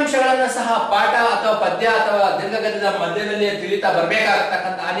ವ್ಯಾಕರಣಾಂಶಗಳನ್ನ ಸಹ ಪಾಠ ಅಥವಾ ಪದ್ಯ ಅಥವಾ ದೀರ್ಘಗದ್ಯದ ಮಧ್ಯದಲ್ಲಿ ತಿಳಿತಾ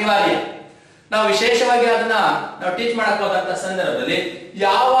ಬರ್ಬೇಕಾಗ್ತಕ್ಕಂಥ ಅನಿವಾರ್ಯ. ನಾವು ವಿಶೇಷವಾಗಿ ಅದನ್ನ ನಾವು ಟೀಚ್ ಮಾಡಕ್ ಹೋದಂತ ಸಂದರ್ಭದಲ್ಲಿ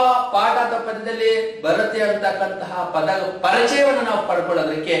ಯಾವ ಪಾಠ ಅಥವಾ ಪದ್ಯದಲ್ಲಿ ಬರುತ್ತೆ ಅಂತಕ್ಕಂತಹ ಪದ ಪರಿಚಯವನ್ನು ನಾವು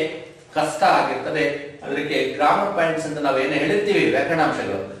ಪಡ್ಕೊಳ್ಳೋದಕ್ಕೆ ಕಷ್ಟ ಆಗಿರ್ತದೆ. ಅದಕ್ಕೆ ಗ್ರಾಮರ್ ಪಾಯಿಂಟ್ಸ್ ಅಂತ ನಾವು ಏನೇ ಹೇಳ್ತೀವಿ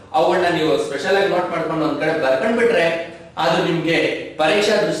ವ್ಯಾಕರಣಾಂಶಗಳು, ಅವುಗಳನ್ನ ನೀವು ಸ್ಪೆಷಲ್ ಆಗಿ ನೋಟ್ ಮಾಡ್ಕೊಂಡು ಒಂದ್ ಕಡೆ ಬರ್ಕೊಂಡ್ಬಿಟ್ರೆ ಅದು ನಿಮ್ಗೆ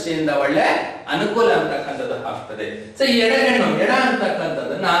ಪರೀಕ್ಷಾ ದೃಷ್ಟಿಯಿಂದ ಒಳ್ಳೆ ಅನುಕೂಲ ಅಂತಕ್ಕಂಥದ್ದು ಆಗ್ತದೆ. ಸೊ ಈ ಎಡಗಣ್ಣು, ಎಡ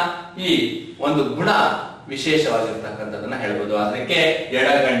ಅಂತಕ್ಕಂಥದನ್ನ ಈ ಒಂದು ಗುಣ ವಿಶೇಷವಾಗಿರ್ತಕ್ಕಂಥದನ್ನ ಹೇಳ್ಬೋದು. ಅದಕ್ಕೆ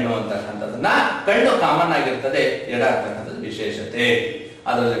ಎಡಗಣ್ಣು ಅಂತಕ್ಕಂಥದನ್ನ, ಕಣ್ಣು ಕಾಮನ್ ಆಗಿರ್ತದೆ, ಎಡ ಅಂತಕ್ಕಂಥದ್ದು ವಿಶೇಷತೆ,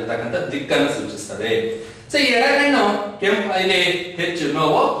 ಅದರಲ್ಲಿರ್ತಕ್ಕಂಥ ದಿಕ್ಕನ್ನು ಸೂಚಿಸ್ತದೆ. ಸೊ ಈ ಎಡಗಣ್ಣು ಇಲ್ಲಿ ಹೆಚ್ಚು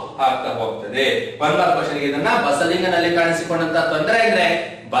ನೋವು ಆಗ್ತಾ ಹೋಗ್ತದೆ. 1 ಮಾರ್ಕ್ ಕ್ವಶನ್ಗೆ ಇದನ್ನ ಬಸಲಿಂಗನಲ್ಲಿ ಕಾಣಿಸಿಕೊಂಡಂತಹ ತೊಂದರೆ ಅಂದ್ರೆ,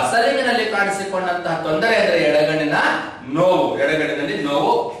 ಬಸಲಿಂಗನಲ್ಲಿ ಕಾಣಿಸಿಕೊಂಡಂತಹ ತೊಂದರೆ ಅಂದ್ರೆ ಎಡಗಣ್ಣಿನ ನೋವು, ಎಡಗಣ್ಣಿನಲ್ಲಿ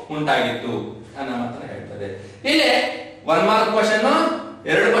ನೋವು ಉಂಟಾಗಿತ್ತು ಅನ್ನೋ ಮಾತನ್ನ ಹೇಳ್ತದೆ. ಇಲ್ಲಿ 1 ಮಾರ್ಕ್ ಕ್ವಶನ್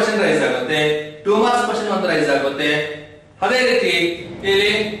 2 ಕ್ವಶನ್ ರೈಸ್ ಆಗುತ್ತೆ, 2 ಮಾರ್ಕ್ಸ್ ಕ್ವಶನ್ 1 ರೈಸ್ ಆಗುತ್ತೆ. ಅದೇ ರೀತಿ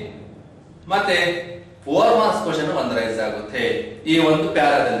ಇಲ್ಲಿ ಮತ್ತೆ 4 ಮಾರ್ಕ್ಸ್ ಕ್ವಶನ್ 1 ರೈಸ್ ಆಗುತ್ತೆ ಈ ಒಂದು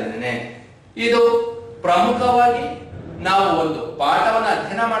ಪ್ಯಾರಾದಲ್ಲಿ. ಇದು ಪ್ರಮುಖವಾಗಿ ನಾವು ಒಂದು ಪಾಠವನ್ನ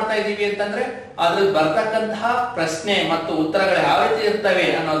ಅಧ್ಯಯನ ಮಾಡ್ತಾ ಇದ್ದೀವಿ ಅಂತಂದ್ರೆ ಅದ್ರಲ್ಲಿ ಬರ್ತಕ್ಕಂತಹ ಪ್ರಶ್ನೆ ಮತ್ತು ಉತ್ತರಗಳು ಯಾವ ರೀತಿ ಇರ್ತವೆ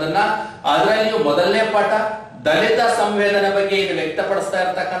ಅನ್ನೋದನ್ನ, ಅದರಲ್ಲಿಯೂ ಮೊದಲನೇ ಪಾಠ ದಲಿತ ಸಂವೇದನೆ ಬಗ್ಗೆ ಇದು ವ್ಯಕ್ತಪಡಿಸ್ತಾ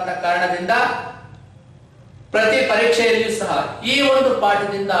ಇರತಕ್ಕಂತ ಕಾರಣದಿಂದ ಪ್ರತಿ ಪರೀಕ್ಷೆಯಲ್ಲಿಯೂ ಸಹ ಈ ಒಂದು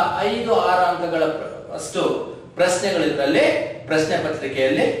ಪಾಠದಿಂದ 5-6 ಅಂಕಗಳ ಅಷ್ಟು ಪ್ರಶ್ನೆಗಳು ಇದರಲ್ಲಿ ಪ್ರಶ್ನೆ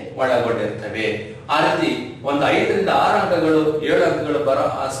ಪತ್ರಿಕೆಯಲ್ಲಿ ಒಳಗೊಂಡಿರ್ತವೆ. ಆ ರೀತಿ ಒಂದು 5ರಿಂದ 6 ಅಂಕಗಳು 7 ಅಂಕಗಳು ಬರೋ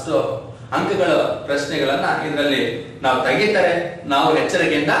ಅಷ್ಟು ಅಂಕಗಳ ಪ್ರಶ್ನೆಗಳನ್ನ ಇದರಲ್ಲಿ ನಾವು ತೆಗಿತಾರೆ. ನಾವು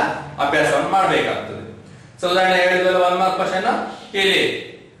ಎಚ್ಚರಿಕೆಯಿಂದ ಅಭ್ಯಾಸವನ್ನು ಮಾಡಬೇಕಾಗ್ತದೆ. ಸೊ ಉದಾಹರಣೆ ಹೇಳಿದ್ವಲ್ಲ 1 ಮಾರ್ಕ್ ಕ್ವಶನ್, ಇಲ್ಲಿ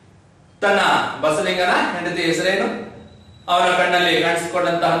ತನ್ನ ಬಸಲಿಂಗನ ಹೆಂಡತಿ ಹೆಸರೇನು, ಅವನ ಕಣ್ಣಲ್ಲಿ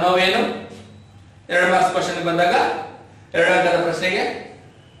ಕಾಣಿಸಿಕೊಂಡಂತಹ ನೋವೇನು? 2 ಮಾರ್ಕ್ಸ್ ಕ್ವಶನ್ ಬಂದಾಗ 2 ಅಂಕದ ಪ್ರಶ್ನೆಗೆ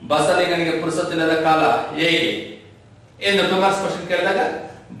ಬಸಲಿಂಗನಿಗೆ ಪುರುಸೊತ್ತಿಲ್ಲದ ಕಾಲ ಹೇಗೆ ಎಂದು 2 ಮಾರ್ಕ್ಸ್ ಕ್ವಶನ್ ಕೇಳಿದಾಗ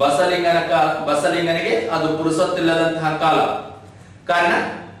ಬಸಲಿಂಗನಿಗೆ ಅದು ಪುರುಸೊತ್ತಿಲ್ಲದಂತಹ ಕಾಲ. ಕಾರಣ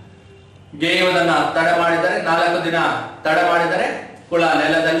ಗೇಯುವುದನ್ನ ತಡ ಮಾಡಿದರೆ 4 ದಿನ ತಡ ಮಾಡಿದರೆ ಕುಳ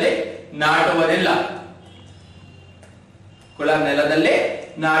ನೆಲದಲ್ಲಿ ನಾಟುವುದಿಲ್ಲ. ಕುಳ ನೆಲದಲ್ಲಿ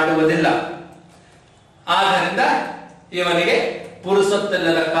ನಾಟುವುದಿಲ್ಲ. ಆದ್ದರಿಂದ ಇವನಿಗೆ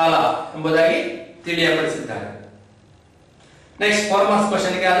ಪುರುಸೊತ್ತಿಲ್ಲದ ಕಾಲ ಎಂಬುದಾಗಿ ತಿಳಿಯಪಡಿಸಿದ್ದಾರೆ. ನೆಕ್ಸ್ಟ್ 4 ಮಾರ್ಕ್ಸ್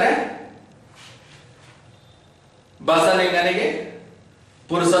ಕ್ವಶನ್ಗೆ ಆದ್ರೆ ಬಸಲಿಂಗನಿಗೆ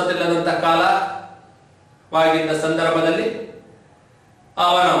ಪುರುಸೊತ್ತಿಲ್ಲದಂತ ಕಾಲವಾಗಿದ್ದ ಸಂದರ್ಭದಲ್ಲಿ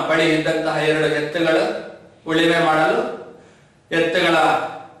ಅವನ ಬಳಿ ಇದ್ದಂತಹ 2 ಎತ್ತುಗಳು ಉಳಿಮೆ ಮಾಡಲು ಎತ್ತುಗಳ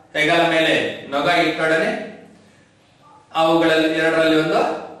ಹೆಗಲ ಮೇಲೆ ನೊಗ ಇಟ್ಟೊಡನೆ ಅವುಗಳಲ್ಲಿ 2ರಲ್ಲಿ ಒಂದು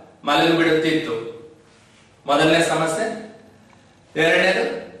ಮಲಗಿ ಬಿಡುತ್ತಿತ್ತು. ಮೊದಲನೇ ಸಮಸ್ಯೆ. 2ನೇದು,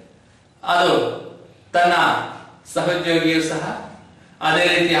 ಅದು ತನ್ನ ಸಹೋದ್ಯೋಗಿಯು ಸಹ ಅದೇ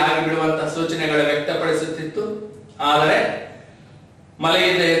ರೀತಿ ಆಗಿಬಿಡುವಂತಹ ಸೂಚನೆಗಳು ವ್ಯಕ್ತಪಡಿಸುತ್ತಿತ್ತು. ಆದರೆ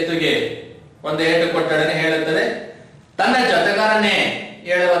ಮಲಗಿದ್ದ ಎತ್ತುಗೆ ಒಂದು ಏಟು ಕೊಟ್ಟೊಡನೆ ಹೇಳುತ್ತದೆ, ತನ್ನ ಜೊತೆಗಾರನೇ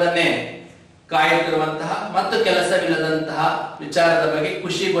ಹೇಳುವುದನ್ನೇ ಕಾಯುತ್ತಿರುವಂತಹ ಮತ್ತು ಕೆಲಸವಿಲ್ಲದಂತಹ ವಿಚಾರದ ಬಗ್ಗೆ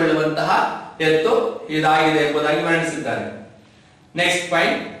ಖುಷಿಗೊಳ್ಳುವಂತಹ ಎತ್ತು ಇದಾಗಿದೆ ಎಂಬುದಾಗಿ ವರ್ಣಿಸಿದ್ದಾರೆ. Next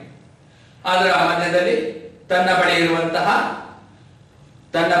point. ಅದರ ಮಧ್ಯದಲ್ಲಿ ತನ್ನ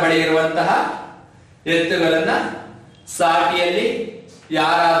ಬಳಿ ಇರುವಂತಹ ಎತ್ತುಗಳನ್ನ ಸಾಟಿಯಲ್ಲಿ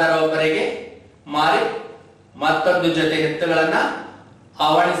ಯಾರಾದರೊಬ್ಬರಿಗೆ ಮಾರಿ ಮತ್ತೊಂದು ಜೊತೆ ಎತ್ತುಗಳನ್ನ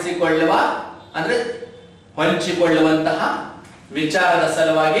ಅವಣಿಸಿಕೊಳ್ಳುವ ಅಂದ್ರೆ ಹಂಚಿಕೊಳ್ಳುವಂತಹ ವಿಚಾರದ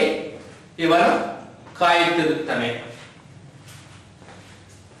ಸಲುವಾಗಿ ಇವನು ಕಾಯುತ್ತಿರುತ್ತಾನೆ.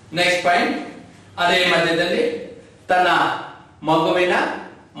 Next point. ಅದೇ ಮಧ್ಯದಲ್ಲಿ ತನ್ನ ಮಗುವಿನ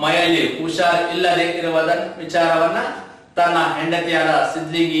ಮೈಯಲ್ಲಿ ಹುಷಾರ್ ಇಲ್ಲದೆ ಇರುವ ವಿಚಾರವನ್ನ ತನ್ನ ಹೆಂಡತಿಯಾದ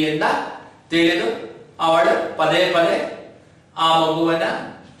ಸಿದ್ಲಿಂಗಿಯಿಂದ ತಿಳಿದು ಅವಳು ಪದೇ ಪದೇ ಆ ಮಗುವಿನ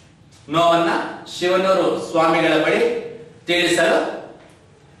ನೋವನ್ನ ಶಿವನೂರು ಸ್ವಾಮಿಗಳ ಬಳಿ ತಿಳಿಸಲು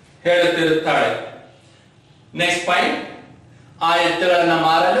ಹೇಳುತ್ತಿರುತ್ತಾಳೆ. Next point. ಆ ಎತ್ತುಗಳನ್ನ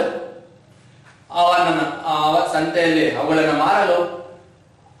ಮಾರಲು ಸಂತೆಯಲ್ಲಿ ಅವುಗಳನ್ನು ಮಾರಲು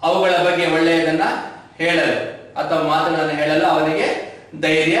ಅವುಗಳ ಬಗ್ಗೆ ಒಳ್ಳೆಯದನ್ನ ಹೇಳಲು ಅಥವಾ ಮಾತುಗಳನ್ನು ಹೇಳಲು ಅವನಿಗೆ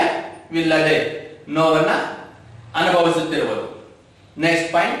ಧೈರ್ಯವಿಲ್ಲದೆ ನೋವನ್ನ ಅನುಭವಿಸುತ್ತಿರುವುದು. Next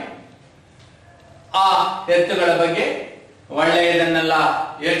point. ಆ ಎತ್ತುಗಳ ಬಗ್ಗೆ ಒಳ್ಳೆಯದನ್ನೆಲ್ಲ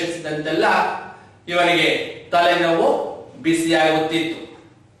ಯೋಚಿಸಿದಂತೆಲ್ಲ ಇವನಿಗೆ ತಲೆನೋವು ಬಿಸಿಯಾಗುತ್ತಿತ್ತು.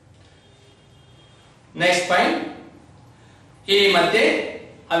 Next point. ಈ ಮಧ್ಯೆ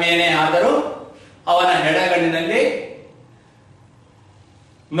ಅವೇನೇ ಆದರೂ ಅವನ ಎಡಗಣ್ಣಿನಲ್ಲಿ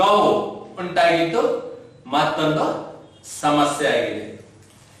ನೋವು ಉಂಟಾಗಿದ್ದು ಮತ್ತೊಂದು ಸಮಸ್ಯೆ ಆಗಿದೆ.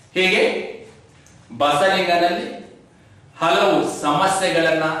 ಹೀಗೆ ಬಸಲಿಂಗನಲ್ಲಿ ಹಲವು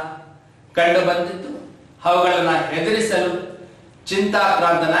ಸಮಸ್ಯೆಗಳನ್ನ ಕಂಡು ಬಂದಿದ್ದು ಅವುಗಳನ್ನ ಎದುರಿಸಲು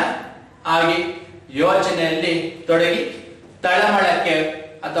ಚಿಂತಾಕ್ರಾಂತನ ಆಗಿ ಯೋಚನೆಯಲ್ಲಿ ತೊಡಗಿ ತಳಮಳಕ್ಕೆ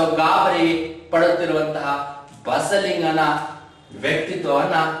ಅಥವಾ ಗಾಬರಿ ಪಡುತ್ತಿರುವಂತಹ ಬಸಲಿಂಗನ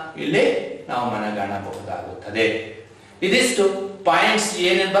ವ್ಯಕ್ತಿತ್ವವನ್ನ ಇಲ್ಲಿ ನಾವು ಮನಗಾಣಬಹುದಾಗುತ್ತದೆ. ಇದಿಷ್ಟು ಪಾಯಿಂಟ್ಸ್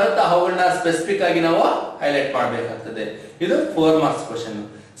ಏನೇನು ಬರುತ್ತೋ ಅವುಗಳನ್ನ ಸ್ಪೆಸಿಫಿಕ್ ಆಗಿ ನಾವು ಹೈಲೈಟ್ ಮಾಡಬೇಕಾಗ್ತದೆ. ಇದು 4 ಮಾರ್ಕ್ಸ್ ಕ್ವಶನ್.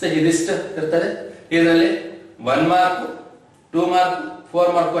 ಸೊ ಇದಿಷ್ಟು ಇರ್ತದೆ. ಇದರಲ್ಲಿ 1 ಮಾರ್ಕ್, 2 ಮಾರ್ಕ್,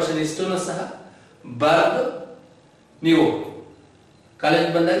 4 ಮಾರ್ಕ್ ಕ್ವಶನ್ ಇಷ್ಟನ್ನು ಸಹ ಬರೆದು ನೀವು ಕಾಲೇಜ್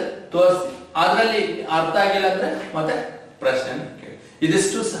ಬಂದಾಗ ತೋರಿಸಿ. ಅದರಲ್ಲಿ ಅರ್ಥ ಆಗಿಲ್ಲ ಅಂದ್ರೆ ಮತ್ತೆ ಪ್ರಶ್ನೆ ಕೇಳಿ.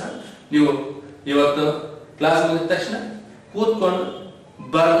 ಇದಿಷ್ಟು ಸಹ ನೀವು ಇವತ್ತು ಕ್ಲಾಸ್ ಮುಗಿದ ತಕ್ಷಣ ಕೂತ್ಕೊಂಡು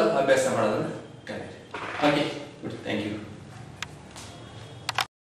ಬರೆದು ಅಭ್ಯಾಸ ಮಾಡೋದನ್ನ ಕಲಿಯಿರಿ. Okay, good, thank you.